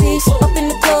bodies. Up in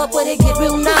the club where they get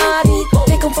real naughty.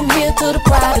 They come from here to the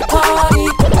private party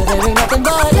where there ain't nothing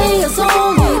but players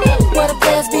only. Where the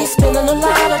players be spending a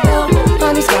lot of dough.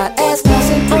 Honey's got ass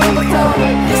bouncing on the floor.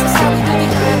 This is how we do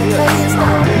behind the players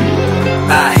now.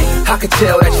 I could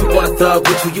tell that you want a thug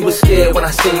with you. You was scared when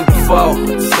I seen you before.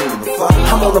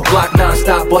 I'm on the block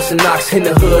non-stop, busting knocks in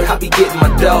the hood. I be getting my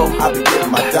dough.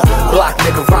 Block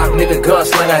nigga, rock nigga,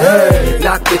 gunslinger. Hey,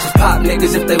 knock bitches, pop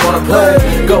niggas if they wanna play.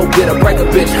 Go get a break a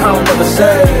bitch, I don't never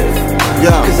save.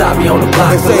 Cause I be on the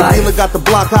block They for say life. dealer got the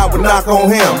block hot with knock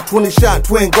on him. 20 shot,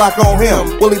 twin Glock on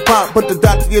him. Willie pop, put the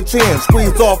dot to your chin.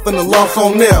 Squeeze off and the loss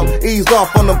on them. Ease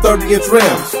off on them 30-inch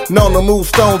rims. Known to move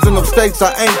stones in them states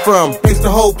I ain't from. Makes the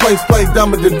whole place play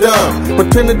dumber than dumb.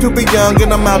 Pretending to be young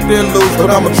and I'm out there loose, but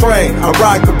I'm a train. I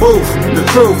ride the boost. The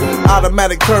truth.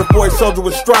 Automatic turf boy soldier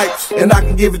with stripes. And I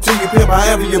can give it to you, pimp,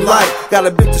 however you like. Got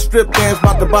a bitch to strip dance,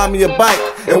 about to buy me a bike.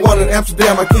 And one in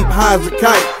Amsterdam, I keep high as a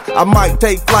kite. I might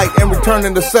take flight and return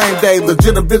in the same day.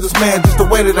 Legit a businessman, just the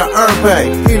way that I earn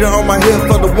pay. Heater on my hip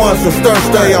for the ones that's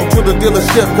Thursday. I'm to the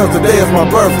dealership cause today is my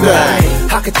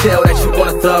birthday. I could tell that you want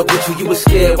a thug with you. You was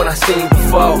scared when I seen you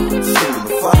before.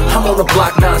 I'm on the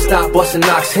block non-stop, busting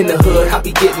knocks in the hood. I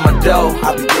be getting my dough.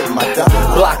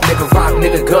 Block nigga, rock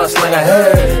nigga, gunslinger.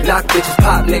 Hey, knock bitches,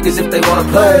 pop niggas if they wanna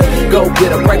play. Go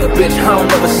get a break a bitch, I don't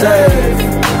never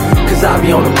save. Cause I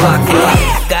be on the block for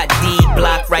life. Got D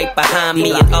block right behind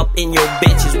me, and up in your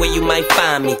bitch is where you might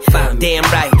find me. Damn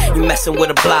right, you messin' with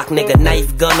a block nigga.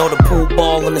 Knife gun or the pool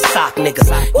ball and the sock nigga.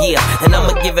 Yeah, and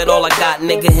I'ma give it all I got,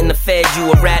 nigga. In the fed,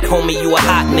 you a rat, homie, you a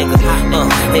hot nigga.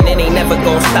 And it ain't never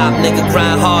gon' stop, nigga.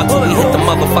 Grind hard till we hit the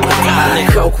motherfucking top,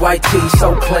 nigga. Coke, white tee,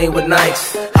 so clean with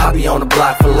Nikes. I be on the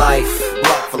block for life.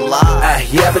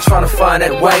 You ever tryna find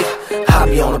that white? I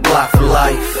be on the block for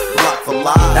life.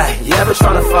 You ever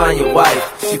tryna find your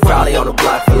wife? She probably on the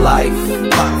block for life.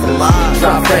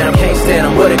 Drop phantom, can't stand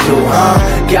them, what it do,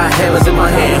 huh? Got hammers in my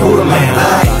hand, who the man?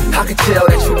 I could tell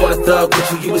that you want a thug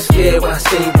with you. You was scared when I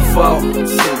seen you before.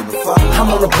 I'm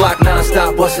on the block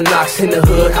non-stop, busting knocks in the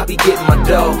hood. I be getting my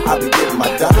dough.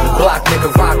 Block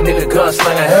nigga, rock nigga,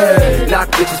 gunslinger. Hey, knock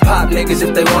bitches, pop niggas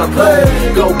if they wanna play.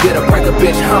 Go get a break a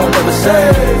bitch, I don't never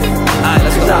save. Alright,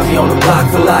 let's go. I be on the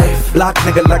block for life. Block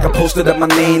nigga like I posted up my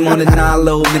name on the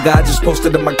Nilo. Nigga, I just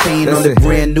posted up my cane on the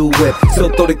brand new whip. Still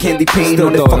throw the candy paint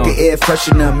on it. Fucking air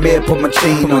freshener, man, put my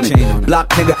chain on it. Block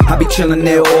nigga, I be chillin'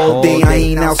 there all day. I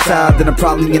ain't outside, then I'm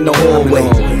probably in the hallway.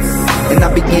 And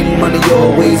I be getting money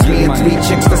always. Me and 3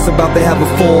 chicks that's about to have a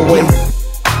 4-way.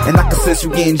 And I can sense you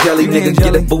getting jelly, nigga.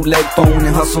 Get a bootleg phone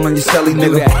and hustle on your celly,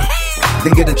 nigga.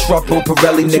 Then get a truck on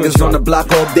Pirelli, niggas on the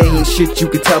block all day and shit, you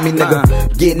can tell me, nigga.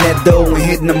 Getting that dough and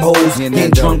hitting them hoes. Getting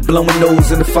drunk, blowing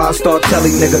nose in the 5-star telly,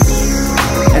 nigga.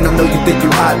 And I know you think you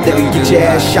hot, nigga. Get your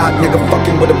ass shot, nigga.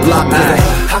 Fucking with a block, nigga.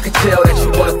 I could tell that you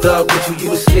want a thug with you. You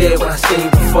was scared when I seen you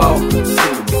before.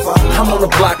 I'm on the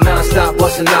block non-stop,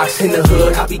 busting knocks in the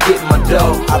hood. I be getting my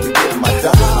dough.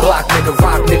 Block nigga,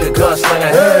 rock nigga,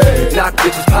 gunslinger. Hey, knock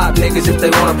bitches, pop niggas if they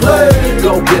wanna play.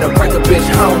 Go get a break a bitch,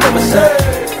 I don't never say.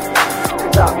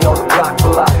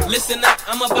 Listen up,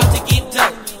 I'm about to get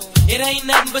dope. It ain't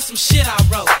nothing but some shit I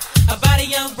wrote about a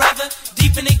young brother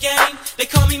deep in the game. They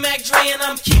call me Mac Dre and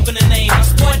I'm keeping the name. I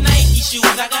sport Nike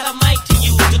shoes, I got a mic to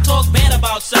use to talk bad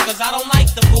about suckers. I don't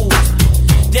like the fools.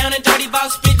 Down and dirty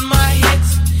about spitting my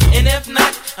hits, and if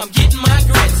not, I'm getting my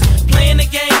grits. Playing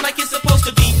the game like it's supposed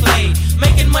to be played,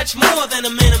 making much more than a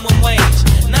minimum wage.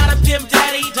 Not a pimp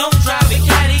daddy, don't drive a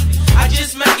caddy. I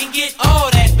just make and get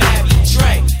all that babby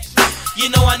Dre. You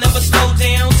know I never slow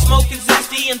down, smoking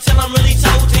zesty until I'm really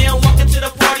toe down. Walking to the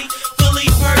party, fully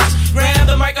perched, grab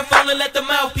the microphone and let the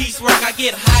mouthpiece work. I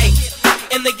get hyped,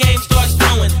 and the game starts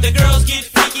flowing. The girls get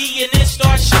freaky and it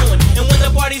starts showing. And when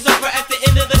the party's over at the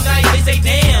end of the night, they say,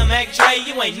 damn, Mac Dre,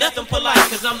 you ain't nothing polite.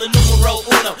 Cause I'm the numero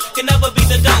uno, can never be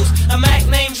the dose. A Mac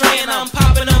named Dre and I'm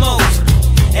popping the most.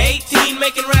 18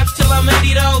 making raps till I'm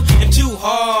 80 though, and too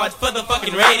hard for the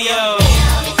fucking radio.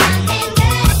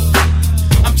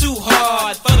 I'm too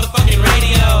hard for the fucking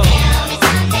radio.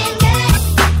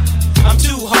 I'm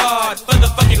too hard for the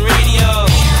fucking radio.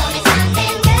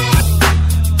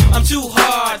 I'm too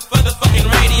hard for the fucking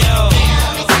radio.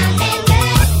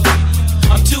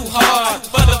 I'm too hard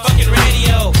for the fucking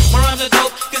radio. My rhymes are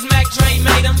dope, cause Mac Dre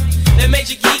made them. They made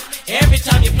you geek every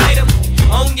time you played them.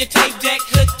 On your tape deck,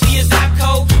 hooked to your zap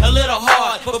code. A little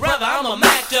hard, but brother, I'm a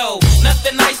Mac though.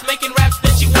 Nothing nice making raps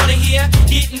that you wanna hear.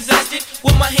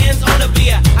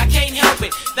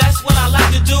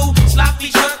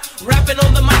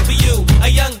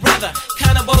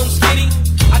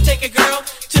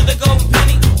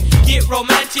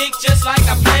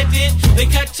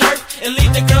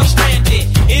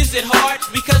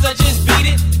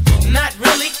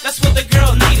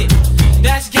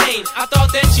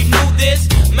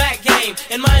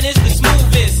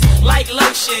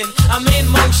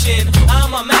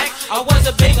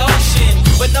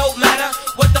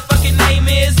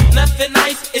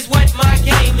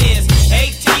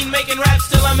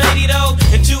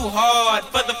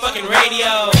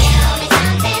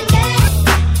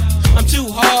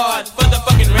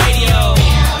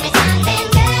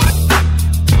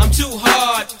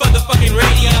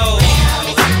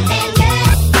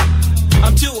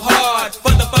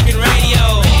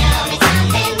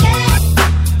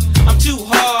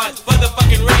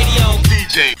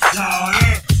 DJ. Hello.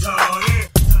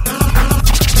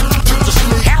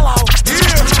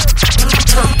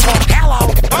 Hello.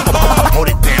 Hold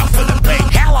it down for the Bay.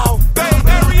 Hello. Bay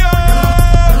Area.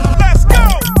 Let's go.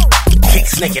 Keep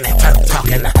sneaking and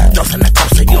talking. Dosing the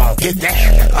toaster, you don't get that.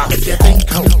 If you think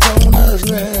Corona's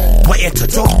red, way at the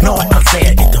door. Know what I'm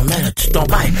saying? It don't matter, just don't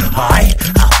bite. Alright,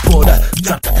 I'll pull the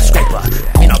drop to the scraper.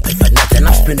 Me don't pay for nothing,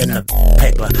 I'm spending the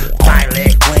paper. Fine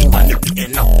leg wing, my nigga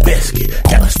in no biscuit.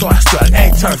 Got a store struck,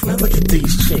 hey turf, man, look at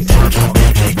these chicks.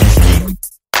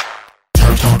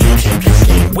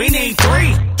 We need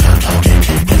 3.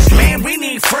 Man, we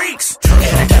need freaks.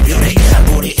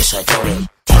 It's a dirty.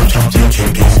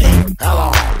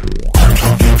 Hello.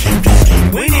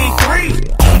 We need 3.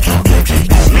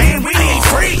 Man, we need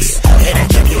freaks.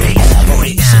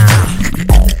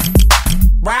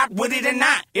 Ride with it or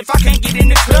not. If I can't get in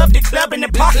the club in the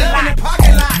parking lot.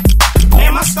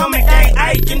 Man, my stomach ain't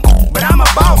aching, but I'm a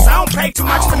boss. I don't pay too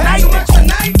much for Nathan.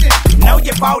 Know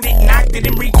you bought it, knocked it,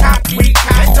 and recocked it.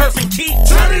 That's Turf and Keith.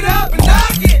 Turn it up and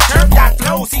knock it. Turf got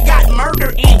flows, he got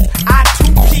murder in. I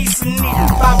 2-piece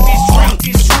niggas about this drink.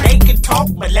 They can talk,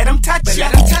 but let them touch ya.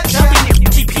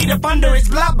 Keep heat up under his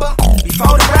blubber.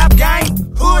 Before the rap game,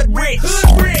 hood rich.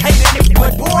 Hey, that nigga,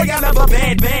 but boy, I love a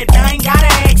bad thing. Gotta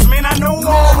ask, man, I know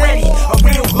already. A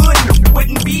real hood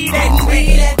wouldn't be that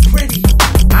pretty.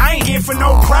 I ain't here for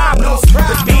no problems,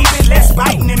 but baby, less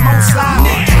biting and more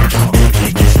sliding.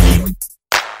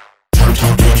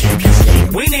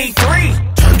 We need 3.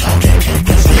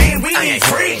 Man, we need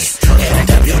freaks.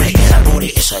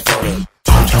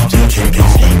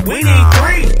 We need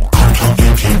 3.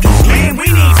 Man, we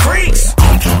need freaks.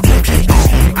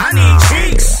 I need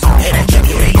cheeks. Yeah.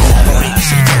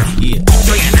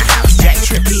 3 in the house, Jack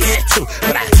Trippy had 2,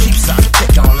 but I keep something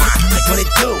thick online. Like what it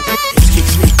do? It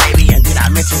kicks me, baby, and did I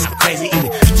mention I'm crazy?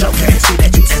 Even Joe can't see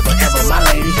that you ever, my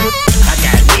lady. I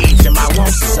got needs and my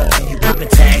wants, so you poppin'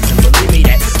 tags and believe me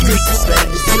that freak is better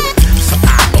than 2. So I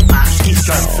hope I keep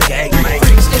trying to figure out my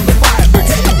freaks in the fire.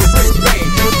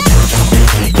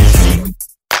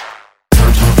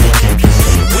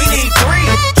 We need 3.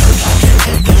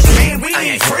 Man, we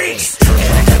need freaks.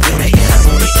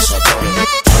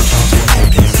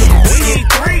 We need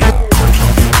 3.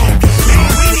 Man,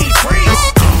 we need freaks.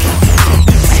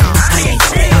 I ain't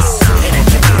freaks.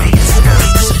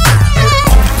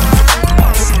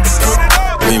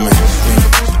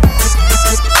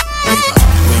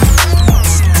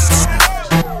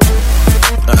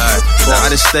 I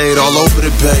done stayed all over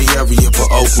the Bay Area, but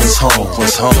Oakland's home.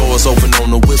 Doors open on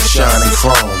the whip, shining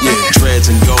chrome. Yeah, dreads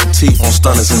and gold teeth on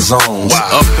stunners and zones.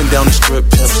 Wow. Up and down the strip,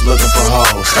 pimps looking for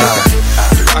hoes.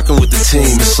 Rockin' with the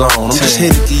team, it's on. I'm just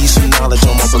here to give you some knowledge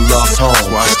on my beloved home.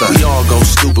 We all go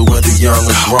stupid, whether young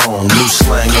or grown. New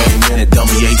slang every minute,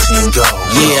 dummy 18 go.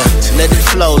 Yeah, let it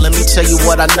flow, let me tell you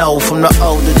what I know. From the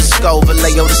O to the Sco,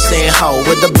 Vallejo to San Ho,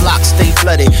 where the blocks stay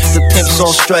flooded, the pimps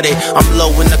all strutted. I'm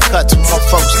low in the cuts, my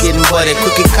folks getting butted.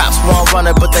 Crooked cops won't run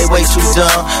it, but they way too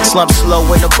dumb. Slump slow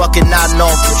in the bucket, nodding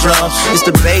off the drums. It's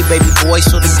the Bay, baby boy,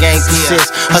 so the gang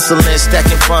persists. Hustling,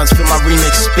 stacking funds, feel my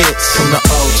remix spits. From the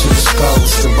O to the Sco,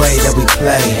 it's the way that we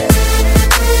play.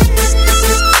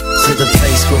 To the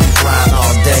place where we grind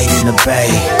all day in the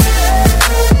Bay.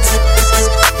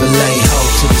 Vallejo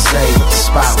to the Zay, with the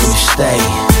spot where we stay.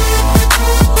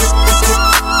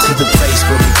 To the place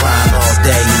where we grind all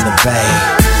day in the Bay.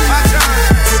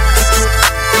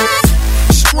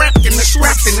 Strapped in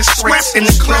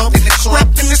the club,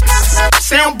 strapped in this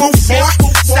sound booth, boy.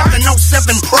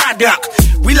 707 product.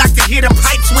 We like to hear them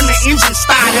pipes when the engine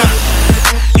start up.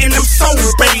 And I'm so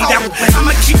bayed out.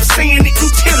 I'ma keep saying it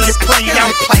until it play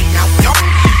out.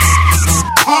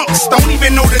 Punks don't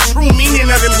even know the true meaning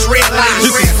of them dreadlocks.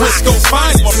 This is Frisco's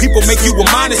finest. My people make you a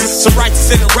minus. Some righteous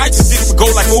and unrighteous if we go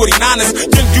like 49ers.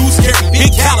 Them dudes carry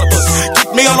big calibers. Get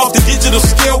mail off the digital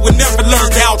scale, we never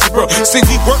learned algebra. Say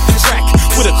we work the track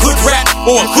with a good rap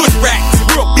or a good rack.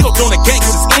 We're built on a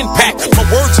gangster's impact. My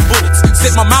words are bullets,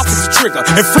 set my mouth as a trigger.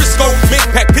 And Frisco make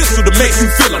pack pistol to make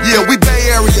you feel them. Yeah, we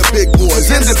Bay Area big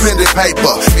boys, independent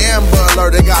paper. Amber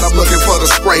Alert, they got them looking for the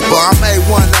scraper. I made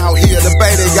one out here, the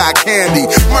Bay, they got candy.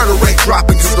 Murder rate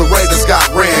dropping cause the Raiders got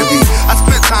Randy. I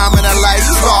spent time in LA,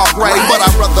 it's all great, but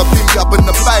I'd rather be up in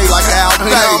the Bay like Al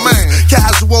Davis.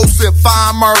 Casual, sip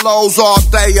fine Merlots all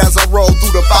day as I roll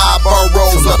through the 5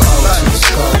 boroughs of the Bay.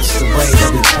 It's the way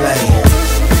that we play.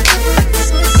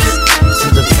 To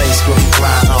the place where we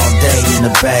grind all day in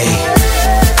the Bay.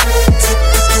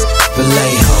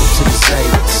 Vallejo to the Zay,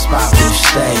 with the spot where we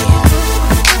stay.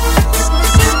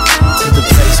 To the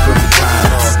place where we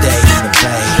grind all day in the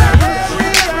Bay.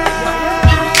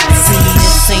 See,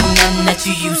 this ain't nothing that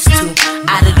you used to.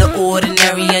 Out of the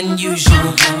ordinary, unusual.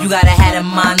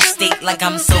 like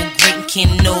I'm so great.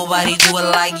 Can't nobody do it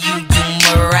like you do.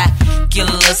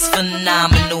 Miraculous,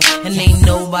 phenomenal. And ain't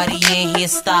nobody in here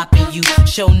stopping you.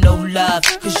 Show no love,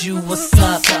 cause you what's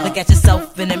up. Look at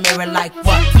yourself in the mirror like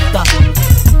what the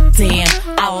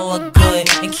damn, I look good.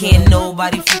 And can't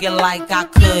nobody figure like I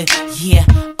could. Yeah,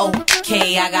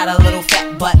 okay, I got a little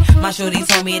fat butt. My shorty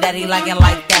told me that he like it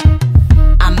like that.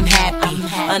 I'm happy,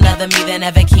 another me that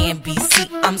never can be. See,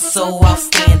 I'm so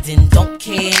outstanding. Don't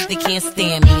care if they can't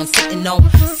stand me. I'm sitting on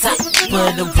top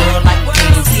of the world like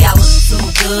damn. See, I look too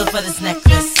good for this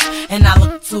necklace, and I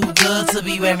look too good to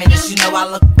be wearing this. You know I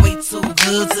look way too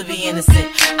good to be innocent.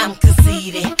 I'm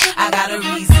conceited, I got a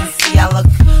reason. See, I look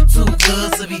too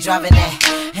good to be driving that,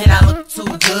 and I look too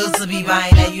good to be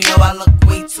buying that. You know I look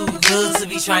way too good to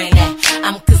be trying that.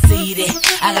 I'm conceited,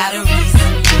 I got a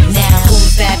reason. Now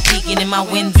who's that peeking in my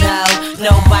window?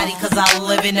 Nobody, cause I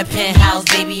live in a penthouse.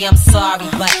 Baby, I'm sorry,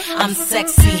 but I'm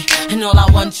sexy, and all I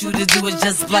want you to do is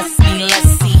just bless me. Let's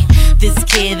see this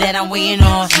kid that I'm waiting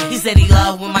on. He said he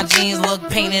loved when my jeans look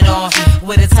painted on.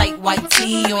 With a tight white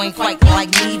tee, you ain't quite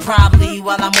like me, probably.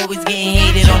 While I'm always getting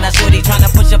hated on. That shorty trying to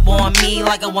push up on me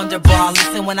like a wonder bra.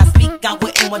 Listen, when I speak, I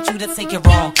wouldn't want you to take it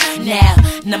wrong. Now,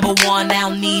 number one, I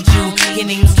don't need you. Your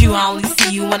name's Q, I only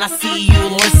see you when I see you.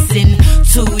 Listen,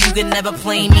 two, you can never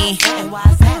play me.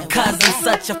 Cause I'm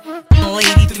such a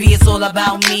lady. Three, it's all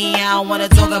about me. I don't wanna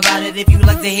talk about it. If you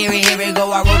like to hear it,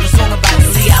 go. I wrote a song about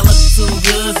it. See, I look too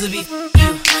good to be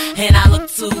you, and I look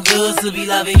too good to be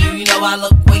loving you. You know I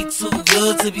look way too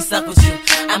good to be stuck with you.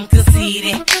 I'm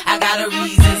conceited, I got a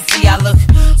reason. See, I look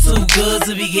too good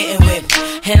to be getting whipped,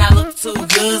 and I look too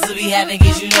good to be having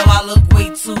kids. You know I look way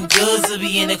too good to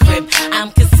be in the crib.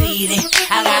 I'm conceited,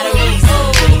 I got a reason.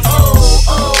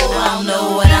 I don't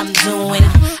know what I'm doing.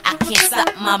 I can't stop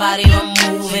my body from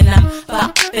moving. I'm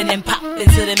popping and popping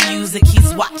to the music.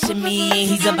 He's watching me and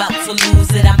he's about to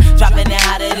lose it. I'm dropping it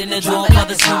hotter than the drawer for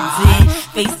the snoozing.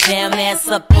 Face down, ass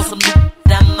up on some loop.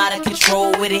 I'm out of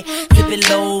control with it. Dip it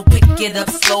low, pick it up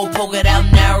slow, poke it out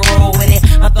narrow with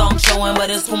it. My thumb showing, but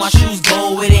it's cool, my shoes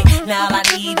go with it. Now all I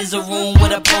need is a room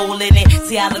with a pole in it.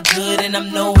 See, I look good and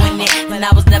I'm knowing it, but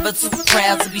I was never too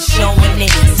proud to be showing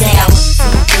it. Say I look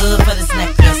too good for this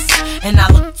necklace, and I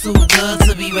look too good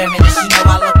to be wearing this. You know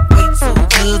I look way too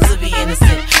good to be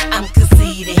innocent. I'm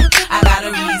conceited, I got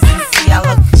a reason. See, I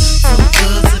look too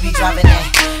good to be driving that,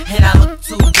 and I look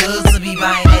too good to be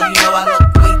buying that. You know I look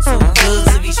way too good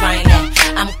to be trying that.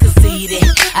 I'm conceited,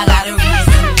 I got a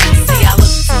reason. See, I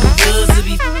look too good to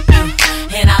be you,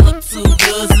 and I look too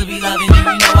good to be loving you.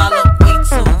 You know I look way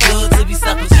too good to be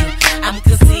stuck with you. I'm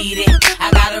conceited, I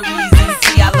got a reason.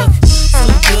 See, I look too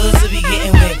good to be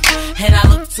getting whipped, and I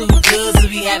look too good to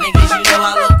be having kids. You know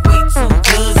I look way too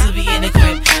good to be in the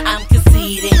crib. I'm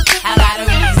conceited, I got a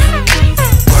reason.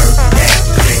 Work that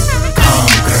click,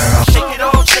 come girl. Shake it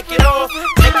off, shake it off,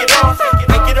 take it off,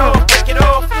 make it off, take it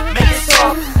off, make it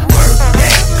soft. Work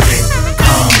that click,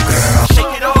 come girl.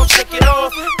 Shake it off, take it off,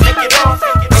 make it off,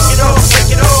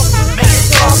 take it off, make it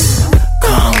soft.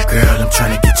 Come girl, I'm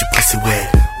trying to get your pussy wet.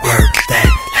 Work that,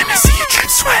 let me see your drip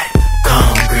sweat.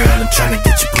 Come girl, I'm trying to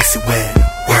get your pussy wet.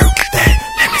 Work that,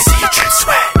 let me see your drip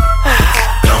sweat.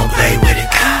 Don't play with it,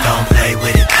 don't play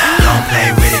with it, don't play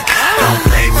with it, don't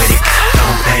play with it,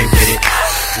 don't play with it.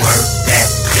 Work that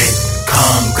click,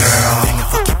 come girl. Finger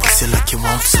fuck your pussy like you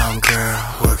want some, girl.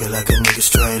 Work it like a nigga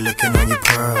straight looking on your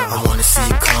pearl. I wanna see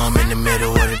you come in the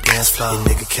middle of the dance floor. Your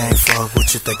nigga can't fuck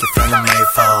what you think your friend made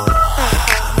for.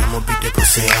 I'ma beat that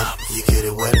pussy up. You get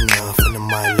it wet enough, and I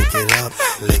might lick it up.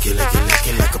 Lick it, lick it, lick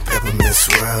it like a peppermint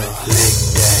swirl. Lick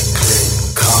that click,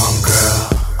 come girl.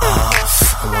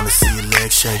 I wanna see your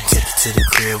legs shake. Take you to the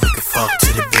crib, we can fuck to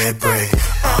the bed break.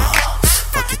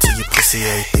 Fuck you till your pussy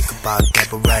ache. Think about that,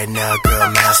 but right now,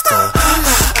 girl, master.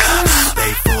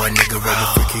 Stay for a nigga, rubber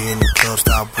freaky in the club.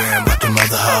 Stop worrying about them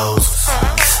other hoes.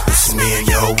 This is me and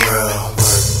your world.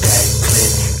 Work that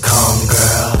click, come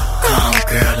girl. Come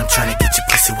girl, I'm tryna get your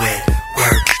pussy wet.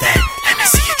 Work that, let me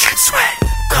see your drip sweat.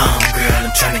 Come girl,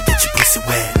 I'm tryna get your pussy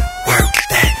wet. Work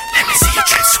that, let me see your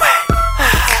drip sweat.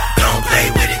 Don't play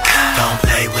with it, don't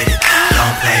play with it,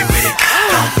 don't play with it,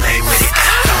 don't play with it,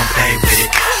 don't play with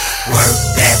it. Work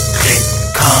that click,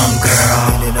 come girl.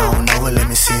 When you don't know it, let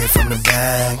me see it from the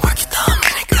back. Work your thumb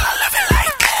in it, girl, I love it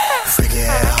like that. Freaky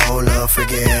ass, hold up,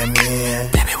 freaky ass man.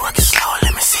 Let me work it slow,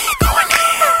 let me see it going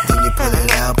in. Then you pull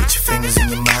it out, put your fingers in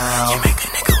your mouth. You make a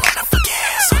nigga wanna forget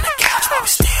ass on the couch while we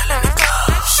still in the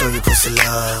club. Show your pussy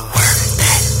love. Work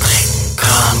that click,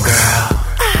 come girl.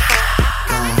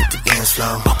 Go on with the dance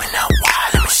floor. Open up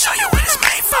wide, let me show you what it's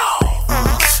made for.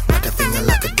 Put that finger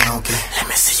like a donkey. Let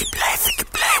me see you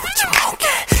play with your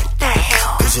monkey.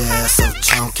 Damn, cause your ass so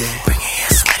chunky. Bring it here,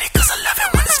 sweaty, cause I love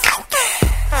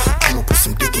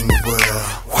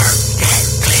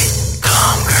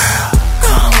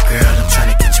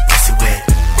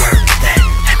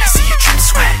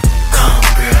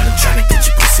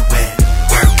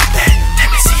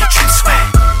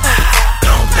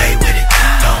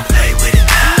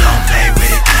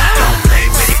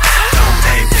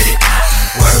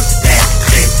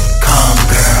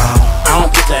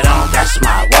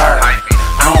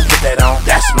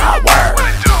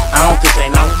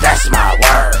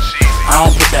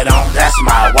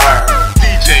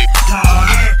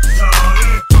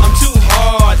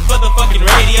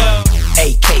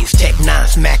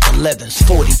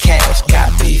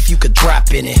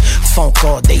funk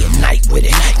all day and night with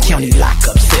it. County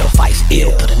lockup, cell fights,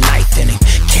 ill, put a knife in him.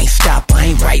 Can't stop, I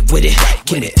ain't right with it.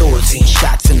 Give me Thorazine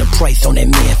shots and the price on that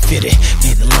man fitted.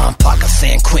 Me the lawn park of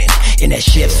San Quentin. In that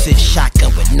Chef 6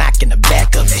 shotgun with knock in the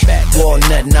back of it.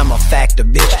 Walnut and I'm a factor,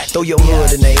 bitch. Throw your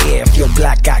hood in the air if your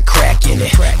block got crack in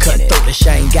it. Cutthroat, this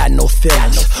I ain't got no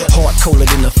feelings. Hard colder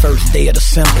than the first day of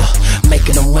December.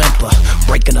 Making them whimper,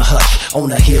 breaking a hush. On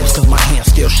the hills cause my hands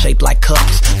still shaped like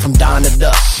cups. From dawn to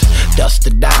dusk, dust to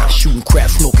dawn. Shooting crap,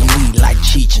 smoking weed like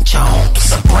Cheech and Chong.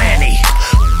 Sobrani,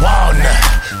 Walnut,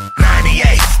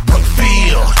 98th,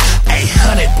 Brookfield,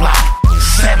 800 block,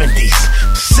 70s,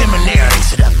 seminary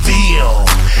to the field,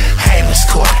 Havens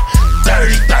Court,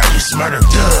 3030s, Murder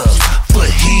Dubs,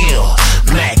 Foothill,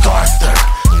 MacArthur,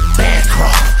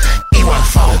 Bancroft,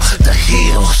 E14, the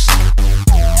Hills.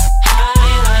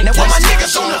 Now where my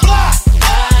niggas on the block?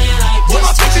 Where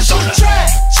my bitches on the track?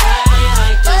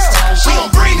 We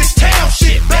gon' bring this town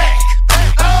shit back.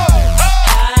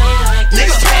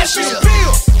 Niggas pass me a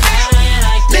bill.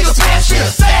 Niggas pass me a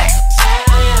sack.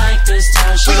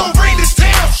 We gon' bring this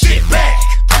town shit back.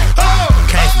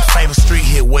 Came from famous street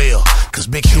hit well, cause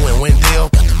Big Hugh and Wendell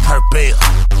got the perp bill.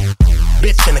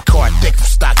 Bitch in the car, thick from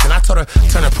Stockton. I told her,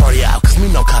 turn the party out, cause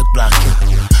me no cock blocking.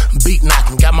 Beat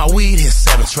knocking, got my weed hit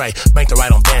 7 straight. Banked it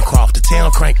right on Bancroft, the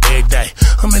town crank every day.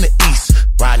 I'm in the east,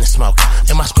 riding and smoking.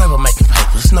 In my scraper making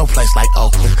papers, there's no place like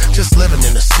Oakland. Just living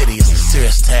in the city is a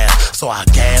serious task. So I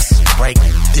gas, brake,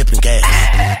 dip and gas.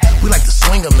 We like to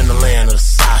swing them in the land of the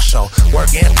sideshow.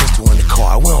 Work and pistol in the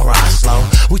car, we don't ride slow.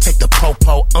 We take the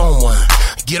popo on one.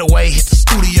 Get away, hit the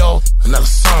studio, another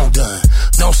song done.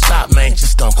 Don't stop, man,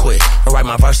 just don't quit. I write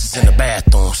my verses in the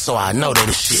bathroom, so I know that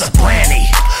this shit. Sobrani,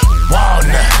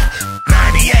 Walnut,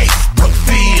 98th,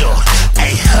 Brookfield,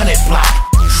 800 block,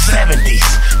 70s,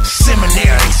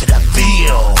 seminary to the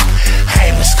field,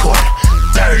 Havens Court,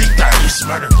 3030s,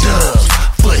 Murder Dubs,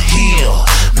 Foothill,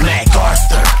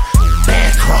 MacArthur,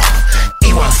 Bancroft,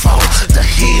 E14, the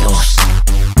Hills.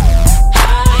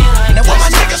 Now where my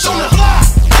niggas on the block?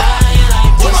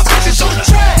 Where my bitches on the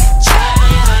track?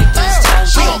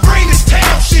 We gon' bring this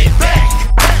town shit back.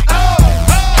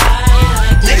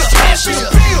 Niggas pass me a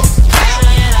bill.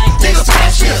 Niggas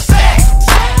pass me a sack.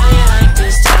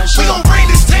 We gon' bring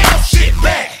this town shit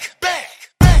back.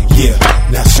 Yeah,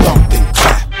 now stomp and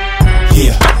clap.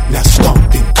 Yeah, now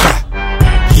stomp and clap.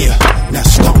 Yeah, now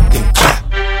stomp and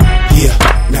clap. Yeah,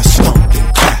 now stomp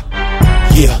and clap.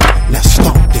 Yeah, now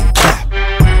stomp and clap.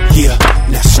 Yeah,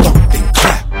 now stomp and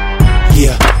clap.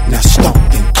 Yeah, now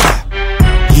stomp and clap.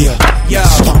 Yeah, now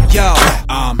stomp and clap.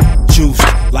 I'm juiced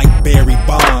like Barry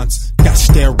Bonds. Got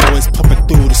steroids pumping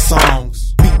through the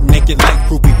songs. Beat naked like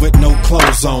groupie with no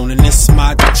clothes on. And it's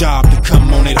my job to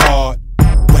come on it hard.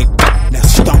 Wait, now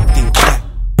stomp and clap.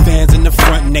 Fans in the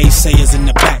front, naysayers in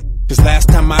the back. Cause last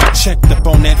time I checked up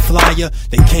on that flyer,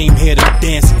 they came here to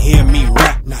dance and hear me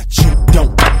rap. Not you,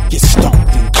 don't get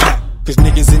stomped and clap. Cause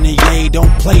niggas in the yay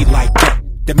don't play like that.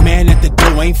 The man at the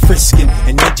door ain't frisking,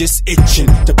 and they just itching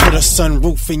to put a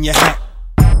sunroof in your hat.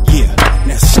 Yeah,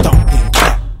 now stomp and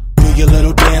clap. Do your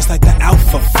little dance like the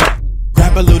alpha fat.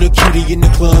 Grab a little cutie in the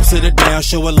club, sit her down,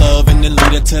 show her love, and then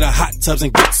lead her to the hot tubs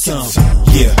and get some.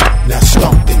 Yeah, now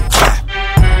stomp and clap.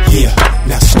 Yeah,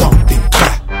 now stomp and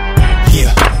clap.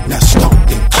 Yeah, now stomp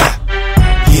and clap.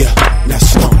 Yeah, now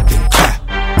stomp and clap.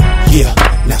 Yeah,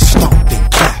 now stomp and clap. Yeah, now stomp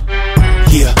and clap.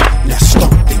 Yeah, now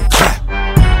stomp and clap.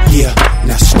 Yeah,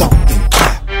 now stomp and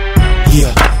clap.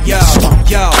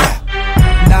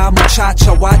 Nah,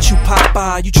 muchacha, watch you pop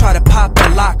by. You try to pop a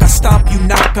lock, I stomp you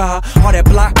knocker. All that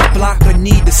blocker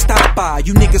need to stop by.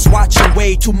 You niggas watching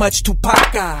way too much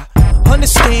Tupac.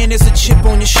 Understand there's a chip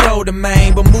on your shoulder,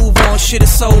 man, but move on, shit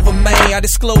is over, man. I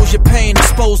disclose your pain,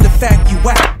 expose the fact you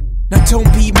whack. Now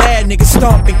don't be mad, nigga,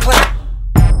 stomp and clap.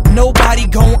 Nobody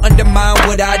gon' undermine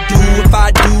what I do. If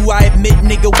I do, I admit,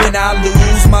 nigga, when I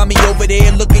lose. Mommy over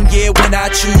there looking, yeah, when I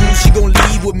choose. She gon'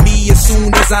 leave with me as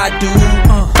soon as I do.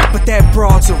 But that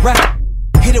broad's a rap.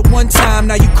 Hit it one time,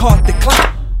 now you caught the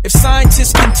clap. If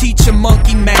scientists can teach a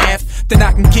monkey math, then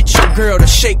I can get your girl to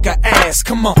shake her ass.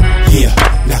 Come on. Yeah,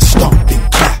 now stomp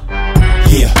and clap.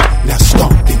 Yeah, now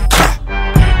stomp and clap.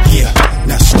 Yeah,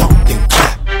 now stomp and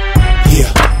clap.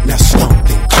 Yeah, now stomp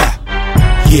and clap.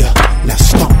 Yeah, now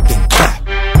stomp and clap.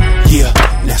 Yeah,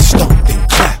 now stomp and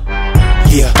clap.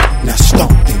 Yeah, now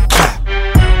stomp and clap.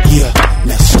 Yeah,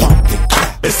 now stomp and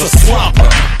clap. It's a slumper.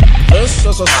 This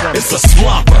is a slumper. It's a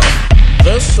slumper.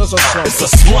 This is a slumper. It's a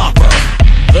slumper.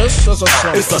 This is a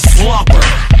slumper. It's a slumper.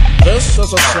 This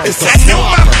is a slumper. It's a That new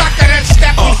motherfucker done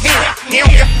stepped in here. He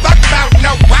don't give a fuck about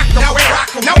no rock-away.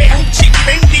 No Gucci,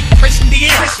 Fendi, Christian.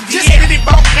 Just really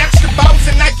bought extra balls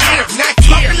and not years.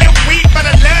 Smoke a little weed, but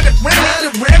I love the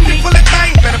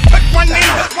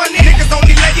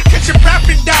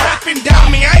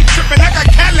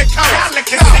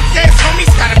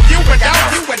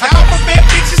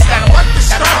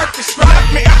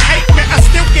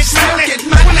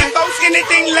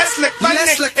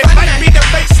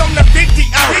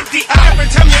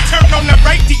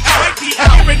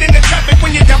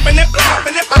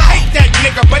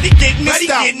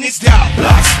hardest, dog.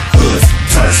 Blocks, hoods,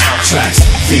 turfs, tracks,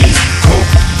 fees,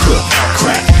 coke, cook,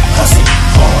 crack, hustle,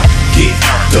 hard, get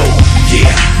dough,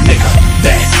 yeah, nigga,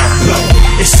 that blow.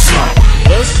 It's a slump.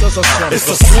 This is a slump. It's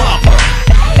a slumper.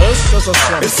 This is a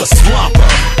slump. It's a slumper.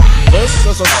 This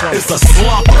is a slump. It's a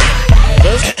slumper.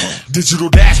 Digital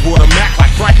dashboard, a Mac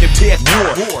like Frank and Ted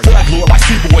Ward. Thug lord like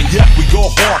Steve and Yuck, we go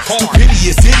hard.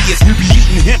 Stupidity is idiots, we be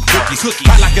eating hemp cookies.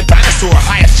 High like a dinosaur,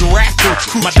 high as giraffe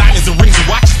coochie. My diamonds and rings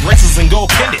and watches, bracelets and gold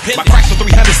pendant. My Chrysler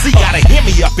 300C gotta hit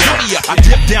me up in it. I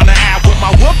dip down the aisle with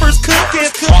my whoopers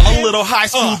cooking. All the little high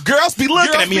school girls be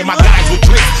looking at me and my guys with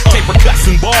drinks, taper cuts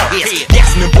and ball heads,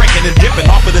 gassing and breaking and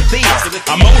dipping off of the thieves.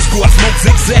 I'm old school, I smoke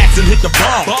zigzags and hit the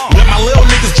bomb. Let my little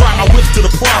niggas drive my whips to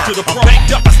the prom. I'm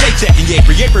banked up, I stay checking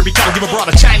Yaper. Yaper be trying to give a broad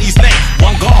a Chinese name.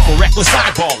 One golf for reckless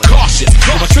eyeballing. Cautious,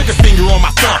 with my trigger finger on my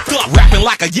thumb. Rapping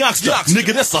like a youngster.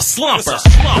 Nigga, this a slumper.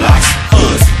 Blocks,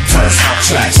 hoods, turfs,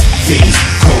 tracks, fees,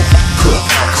 coke, cook,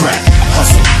 crack,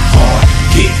 hustle, hard,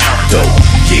 get dough,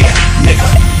 yeah, nigga,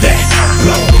 that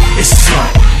blow. It's a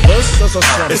slump. This is a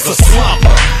slump. It's a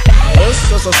slumper.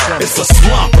 This is a slump. It's a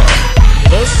slumper.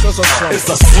 This is a slump. It's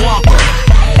a slumper.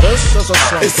 This is a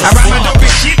slump. It's a I ride my slumper.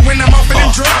 dope shit when I'm off of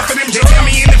them drugs. They tell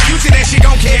me in the future that shit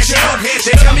gon' cash out.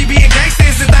 They tell me being gangsta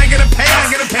is the thing of the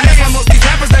past. And that's why most these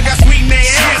rappers that got sweet in their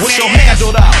ass. What's your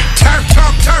handle though? Turf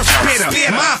talk, turf spitter.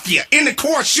 Mafia in the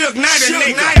court, Suge Knight a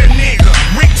nigga.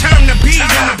 Rick turn the beat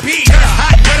in the beat. Turf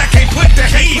hot, but I can't put the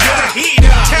heat up.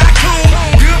 Tycoon,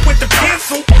 good with the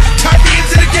pencil. Turf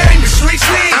into the game, the street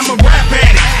sling. I'm a rap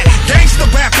addict, gangsta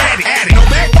rap addict. No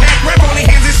backpack, rap on the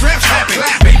hands, it's rap slapping.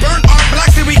 They burn our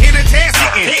blocks till we hit a task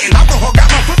hitting. Alcohol got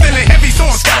my foot feeling heavy, so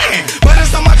I'm starting. But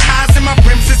it's on my ties and my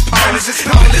rims is polished.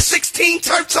 I'm in the 16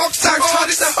 turf talk, turf hard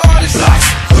is the hardest. Blocks,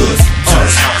 hoods,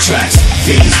 turfs, tracks,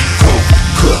 fees, coke,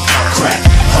 cook, crack,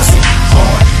 hustle,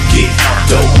 hard, get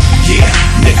dough, yeah,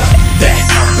 nigga, that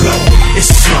blow. It's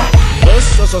a slump.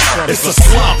 This is a slump. It's a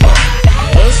slumper.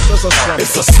 This is a slump.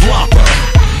 It's a slumper.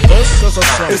 This is a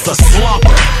slump. It's a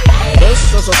slumper.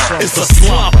 This is a slump. It's a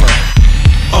slumper.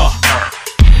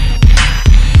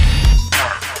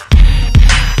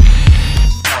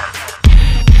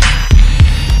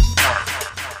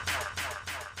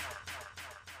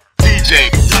 DJ.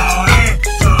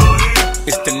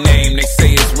 It's the name they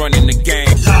say is running the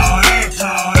game.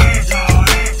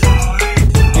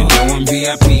 You know I'm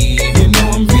VIP. You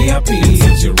know I'm VIP.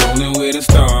 Since you're rolling with a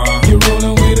star, you're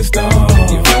rolling with a star.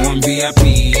 You know I'm VIP.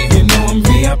 You know I'm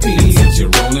VIP. Since you're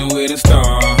rolling with a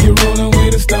star, you're rolling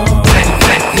with a star.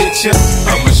 Picture.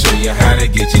 I'ma show you how to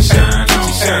get your shine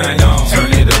on. Shine on.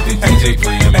 Turn it up, the DJ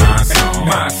playing my song.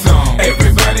 My song.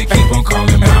 Everybody keep on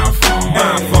calling my phone.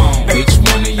 My phone. Which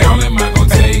one of y'all am I gonna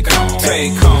take home?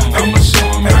 Take home. I'ma show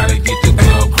 'em how to get the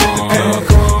club chrome.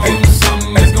 Give 'em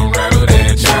something that's gonna rattle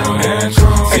that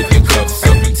drum. Sip your cups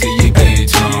up until you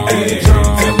get drunk.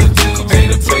 Tell the DJ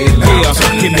to play it loud.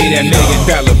 Yeah, give me that $1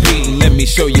 million beat and let me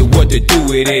show you what to do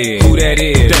with it. Who that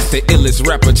is? That's the illest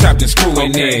rapper chopped and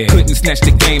screwing it. Couldn't snatch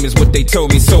the game is what they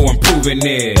told me, so I'm proving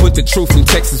it. Put the truth in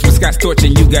Texas with Scott Storch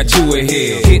and you got you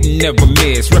ahead. Hit and never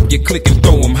miss, rep your click and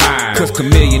throw 'em high. Cause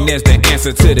Chameleon is the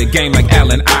answer to the game like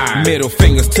Allen I. Middle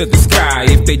fingers to the sky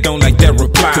if they don't like that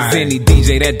reply. Cause any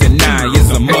DJ that deny is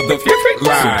a motherfucking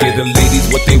lie. So give the ladies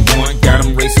what they want, got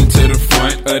 'em racing to the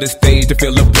front of the stage to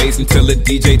feel the bass until the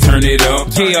DJ turn it up.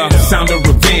 Yeah, sound of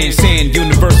revenge, saying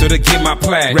Universal to get my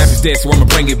plaque. Rap is dead, so I'ma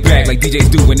bring it back like DJs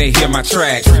do when they hear my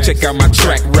track. Check out my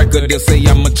track record, they'll say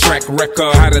I'm a track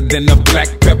record, hotter than a black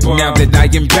pepper. Now that I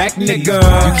am back, nigga,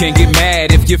 you can't get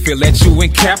mad if you feel that you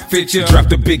ain't cap fit ya. Drop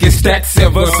the biggest stats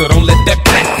ever, so don't let that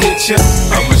black hit ya.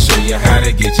 I'ma show you how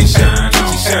to get your shine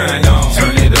on. Shine on.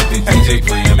 Turn it up, the DJ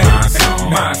playing my song.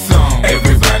 My song.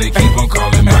 Everybody keep on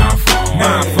calling my phone.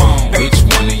 My phone. Which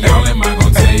one of y'all am I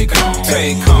gonna take home?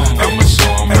 Take home. I'ma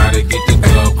show 'em how to get the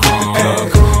club chrome.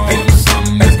 Give 'em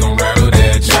something that's gonna rattle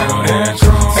that drum.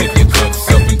 Sip your cups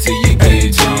up until you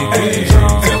get drunk.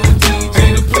 Tell the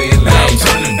DJ to play it loud.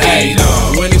 Turn the beat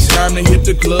up. When it's time to hit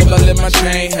the club, I let my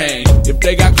chain hang. If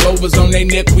they got clovers on their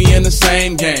neck, we in the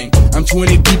same gang. I'm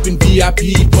 20 deep in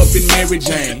VIP, puffin' Mary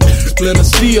Jane. Splinter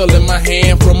steel in my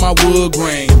hand from my wood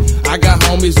grain. I got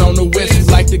homies on the west who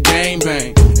like the game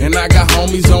bang. And I got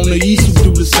homies on the east who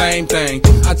do the same thing.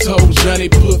 I told Johnny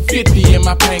put 50 in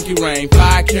my pinky ring.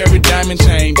 5-carat diamond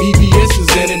chain, BBS is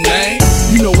in the name.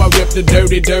 You know I rep the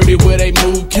dirty where they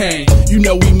move cane. You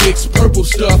know we mix purple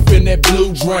stuff in that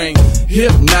blue drain.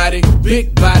 Hypnotic,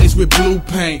 big bodies with blue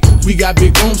paint. We got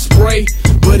big spray,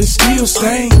 but it still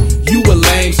stain. You a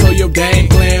lame, so your game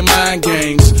playing mind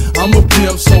games. I'm a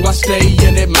pimp, so I stay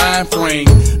in that mind frame.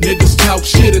 Niggas talk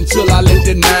shit until I let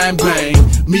the 9 bang.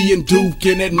 Me and Duke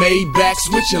in that Maybach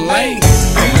switching lanes.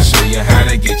 I'ma show you how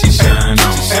to get your shine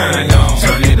on.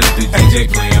 Turn it up, the DJ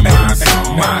playing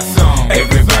my song.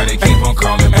 Everybody keep on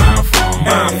calling my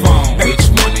phone. Which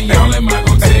one of y'all am I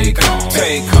gonna take home?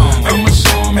 I'ma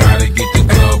show 'em how to get the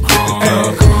club chrome.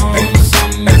 Give me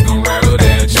something that's gonna rattle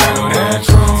that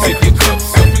drum. Sip your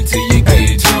cups up until you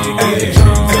get drunk.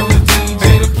 Tell the DJ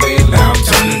to play it loud,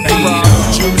 turn the beat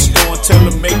on. Jewelry store, tell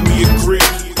her make me a grip.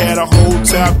 Had a whole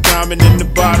top diamond in the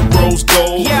bottom, rose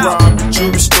gold. Rob the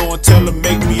jewelry store, tell her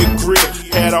make me a grip.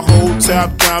 Had a whole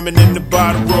top diamond in the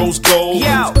bottom, rose gold.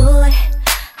 Boy,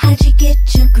 how'd you get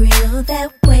your grill that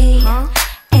way?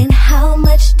 And how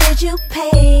much did you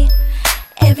pay?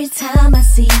 Every time I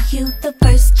see you, the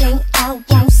first thing I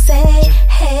won't say,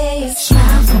 hey,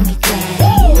 smile for me,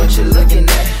 daddy. What you looking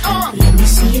at? Let me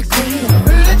see your grill.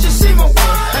 Let you see my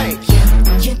wine.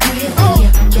 Your grill,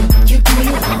 your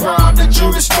grill. Rob the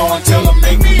jewelry store and tell her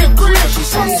make me a grill. She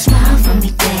said, smile for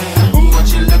me, daddy. What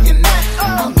you looking at?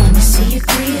 I wanna see your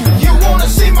grill. You wanna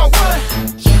see my what?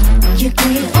 Your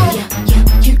grill,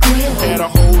 your grill. Had a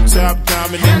whole top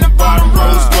diamond in the bottom,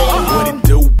 rose gold. What it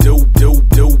do,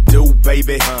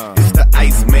 baby? It's the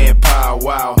Iceman Power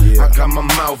Wow. I got my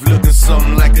mouth looking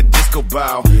something like a disco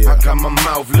ball. I got my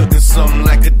mouth looking something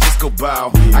like a disco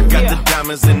ball. I got the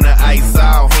diamonds in the ice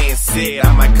all hand set.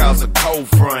 I might cause a cold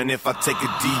front if I take a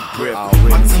deep breath.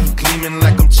 My teeth gleaming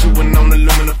like I'm chewing on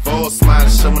aluminum foil. Smiling,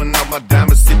 showing off my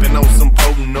diamonds, sipping on some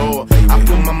potent oil. I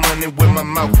put my money where my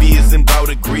mouth is and bought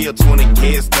a grill. 20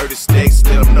 kids, 30 stacks,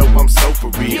 let them know I'm so for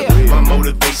real. My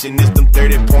motivation is them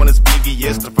 30 pointers,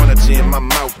 VVS, the furniture in my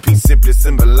mouthpiece simply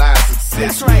symbolize success.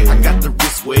 That's right. I got the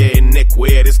wrist wear and neck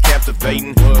wear that's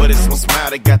captivating, but it's my smile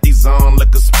that got these on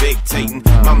like a spectating.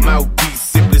 My mouthpiece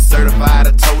simply certified,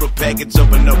 a total package.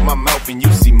 Open up my mouth and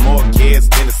you see more kids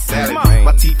than a salad.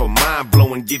 My teeth are mind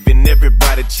blowing, giving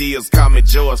everybody chills. Call me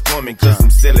George Foreman, cause I'm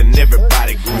selling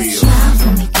everybody grills. Smile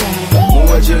for me,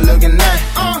 daddy. What you looking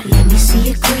at? Let me see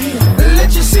your grill.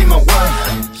 Let you see my what?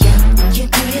 Your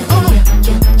grill,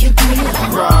 your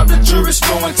grill. Rob the jewelry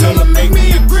store and tell her make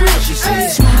me a grill. She said,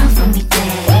 smile for me,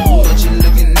 daddy. What you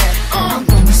looking at? I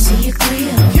wanna see your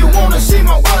grill. You wanna see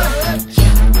my what?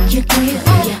 Your grill,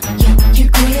 your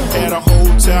grill. Had a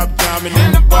whole top diamond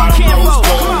in the bottom, rose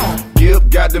gold. Yep,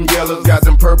 got them yellows, got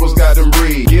them purples, got them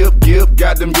reds. Yep,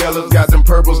 got them yellows, got them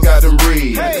purples, got them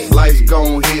reds. Life's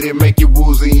gon' hit it, make you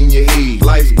woozy in your head.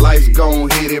 Life's gon'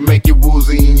 hit it, make you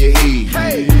woozy in your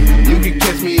head. You can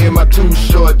catch me in my too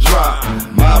short drop.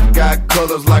 Mouth got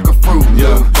colors like a fruit.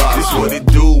 This what it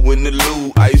do when the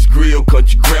Lou Ice Grill,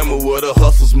 country grammar, where the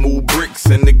hustlers move bricks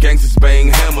and the gangsters bang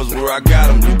hammers. Where I got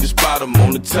them, you can spot them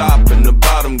on the top and the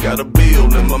bottom. Got a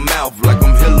bill in my mouth like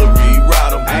I'm Hillary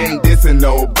Rodham. I ain't dissing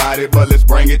nobody, but let's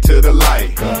bring it to the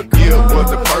light.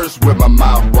 Was the first with my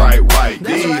mouth bright white.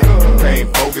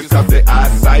 Can't focus cause the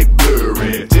eyesight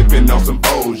blurry. Tipping on some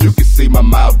O's, you can see my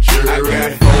mouth jury. I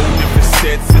got 4 different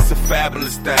sets, it's a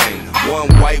fabulous thing. One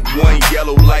white, one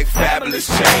yellow like fabulous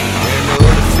chain. And the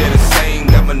other set the same,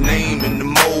 got my name in the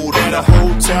mold. And a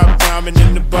whole top diamond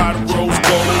in the bottom, rose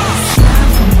gold.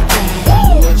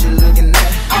 What you looking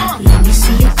at? Let me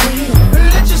see your grill.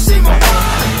 Let you see my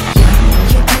what?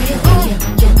 Your grill,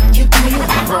 your grill.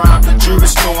 Rob the jewelry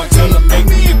store and tell her make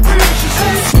me a grill. She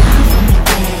said, smile for me,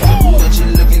 daddy. What you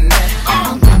looking at? I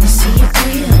wanna see your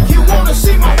grill. You wanna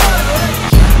see my what?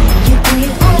 Your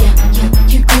grill,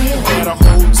 your grill. Had a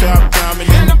whole top diamond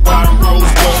in the bottom,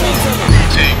 rose gold.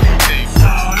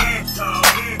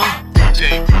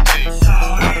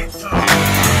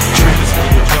 Trillers when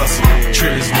you hustle,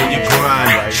 trillers when you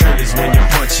grind, trillers when you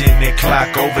punch in that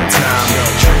clock overtime.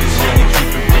 Trillers when you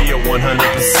keep it real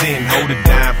 100%, hold it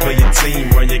down for your team,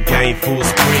 run your game full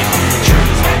sprint.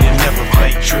 Trillers when you never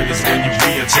fake, trillers when you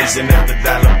real, chasing after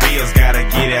dollar bills, gotta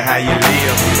get it how you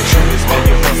live. Trillers when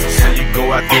you hustle, so you go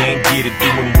out there and get it,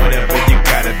 doing whatever you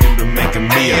gotta do to make a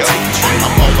meal.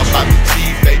 I'm all about the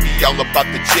cheese, baby, all about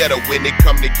the cheddar. When it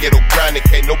come to ghetto grinding,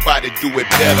 can't nobody do it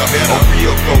better. A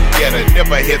real go-getter,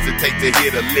 never hesitate to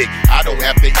hit a lick. I don't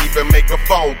have to even make a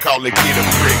phone call to get a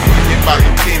brick. If I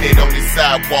intended on the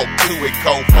sidewalk to it,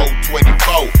 code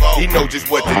 424, he know just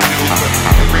what to do.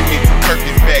 Bring me two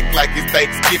turkeys back like it's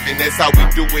Thanksgiving. That's how we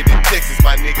do it in Texas,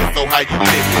 my nigga. So how you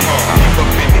living? Keep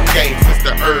up in the game since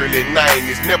the early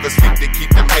 90s. Never sleep to keep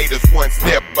them haters one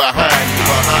step behind me.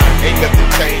 Ain't nothing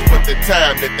changed but the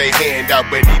time that they hand out.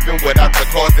 But even without the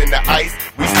cars and the ice,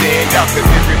 we stand out. out, cause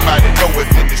everybody know us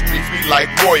in the streets, we like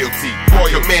royalty.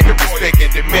 Commanding respect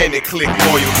and demanding click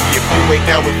loyalty. If you ain't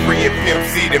down with free and Pimp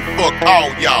C, then fuck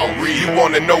all y'all. You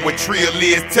wanna know what Trill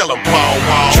is? Tell them Paul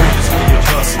Wall. Trill is when you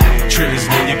hustle, Trill is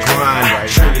when you grind,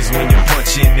 Trill is when you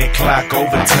punch in that clock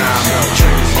overtime.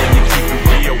 Trill is when you keep it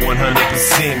real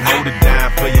 100%, hold it down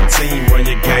for your team, run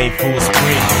your game full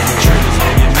sprint. Trill is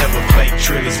when you never fake,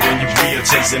 Trill is when you real,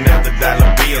 chasing after dollar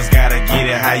bills, gotta get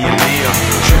it how you live.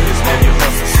 Trill is when you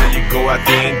hustle, so you go out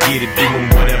there and get it, doing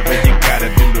whatever you gotta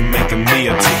do to make a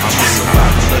meal. I'm a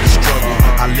survivor of the struggle,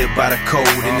 I live by the code.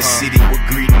 In the city where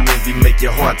greed and envy make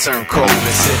your heart turn cold.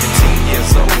 At 17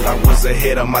 years old, I was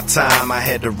ahead of my time. I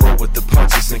had to roll with the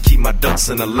punches and keep my ducks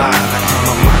in a line. I keep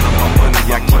my mind on my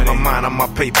money, I keep my mind on my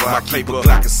paper. I keep a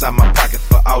Glock inside my pocket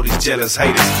for all these jealous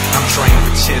haters. I'm trained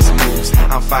for chess moves,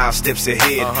 I'm 5 steps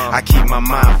ahead. I keep my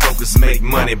mind focused, make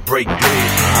money, break bread.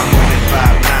 I'm on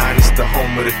that 5-9, it's the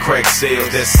home of the crack sales.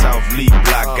 That South League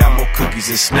block, got more cookies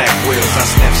and snack wheels. I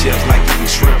snap shells like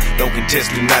eating shrimp, don't contest,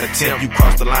 do not attempt. You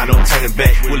cross the line, don't turn it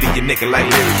back, we'll leave your nigga like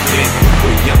Larry Flint.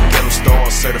 We're young ghetto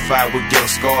stars, certified with ghetto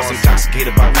scars.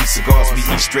 Intoxicated by weed cigars, we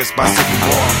eat stressed by sipping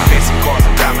war. Fancy cars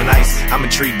and diamond ice, I'm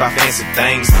intrigued by fancy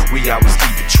things. We always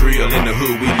keep it trill, in the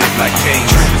hood we live like kings.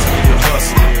 Trill is when you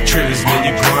hustle, Trill is when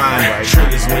you grind,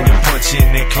 Trill is when you punch in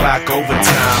that clock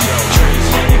overtime. Trill is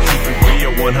when you keep it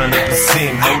real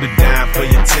 100%, hold it down for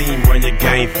your team, run your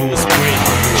game full sprint.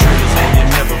 Trill is when you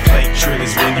never fake, Trill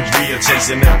is when you real,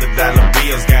 chasing after dollar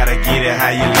bills, gotta get it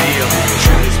how you live.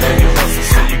 Trill is when you hustle,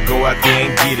 so you go out there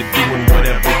and get it, doing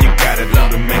whatever you gotta do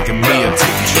to make a meal.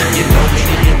 Take a trip. If you know me,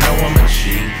 then you know I'm a G.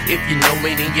 If you know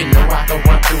me, then you know I can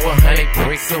run through 100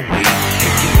 bricks a week.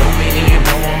 If you know me, then you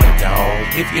know I'm a dog.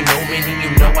 If you know me, then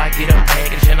you know I get a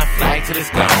package and I fly till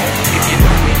it's gone. If you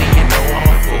know me, then you know I'm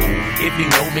a fool. If you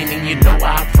know me, then you know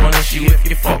I'll punish you if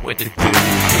you fuck with the dude.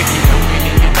 If you know me,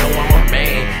 then you know I'm a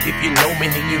man. If you know me,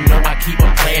 then you know I keep a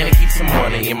plan to keep some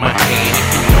money in my hand. If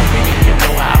you know me, then you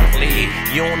know how I play it.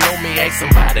 You don't know me, ask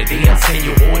somebody, they'll tell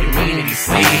you what it mean that he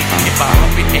said. If I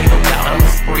up it, ain't no doubt I'm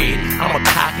a spread. I'm a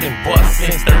cock and bust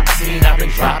since 13, I've been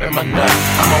dropping my nuts.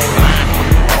 I'm online from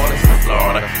New Orleans to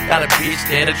Florida. Got a bitch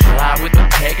that'll drive with a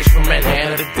package from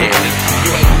Atlanta to Dallas.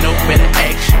 You ain't no better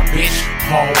action, bitch.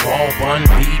 Paul Wall, Bun,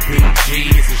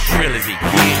 BBG, it's as trill as he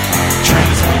get. Trill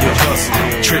is when you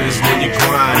hustle, Trill is when you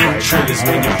grind, Trill is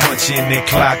when you punch in that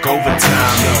clock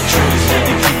overtime. Trill is when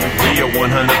you keep it real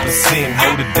 100%,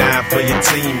 hold it down for your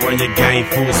team, run your game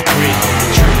full sprint.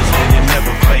 Trill is when you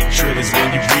never fake, Trill is when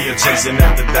you real, chasing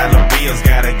after dollar bills,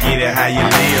 gotta get it how you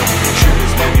live. Trill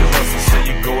is when you hustle, so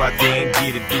you go out there and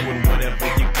get it, do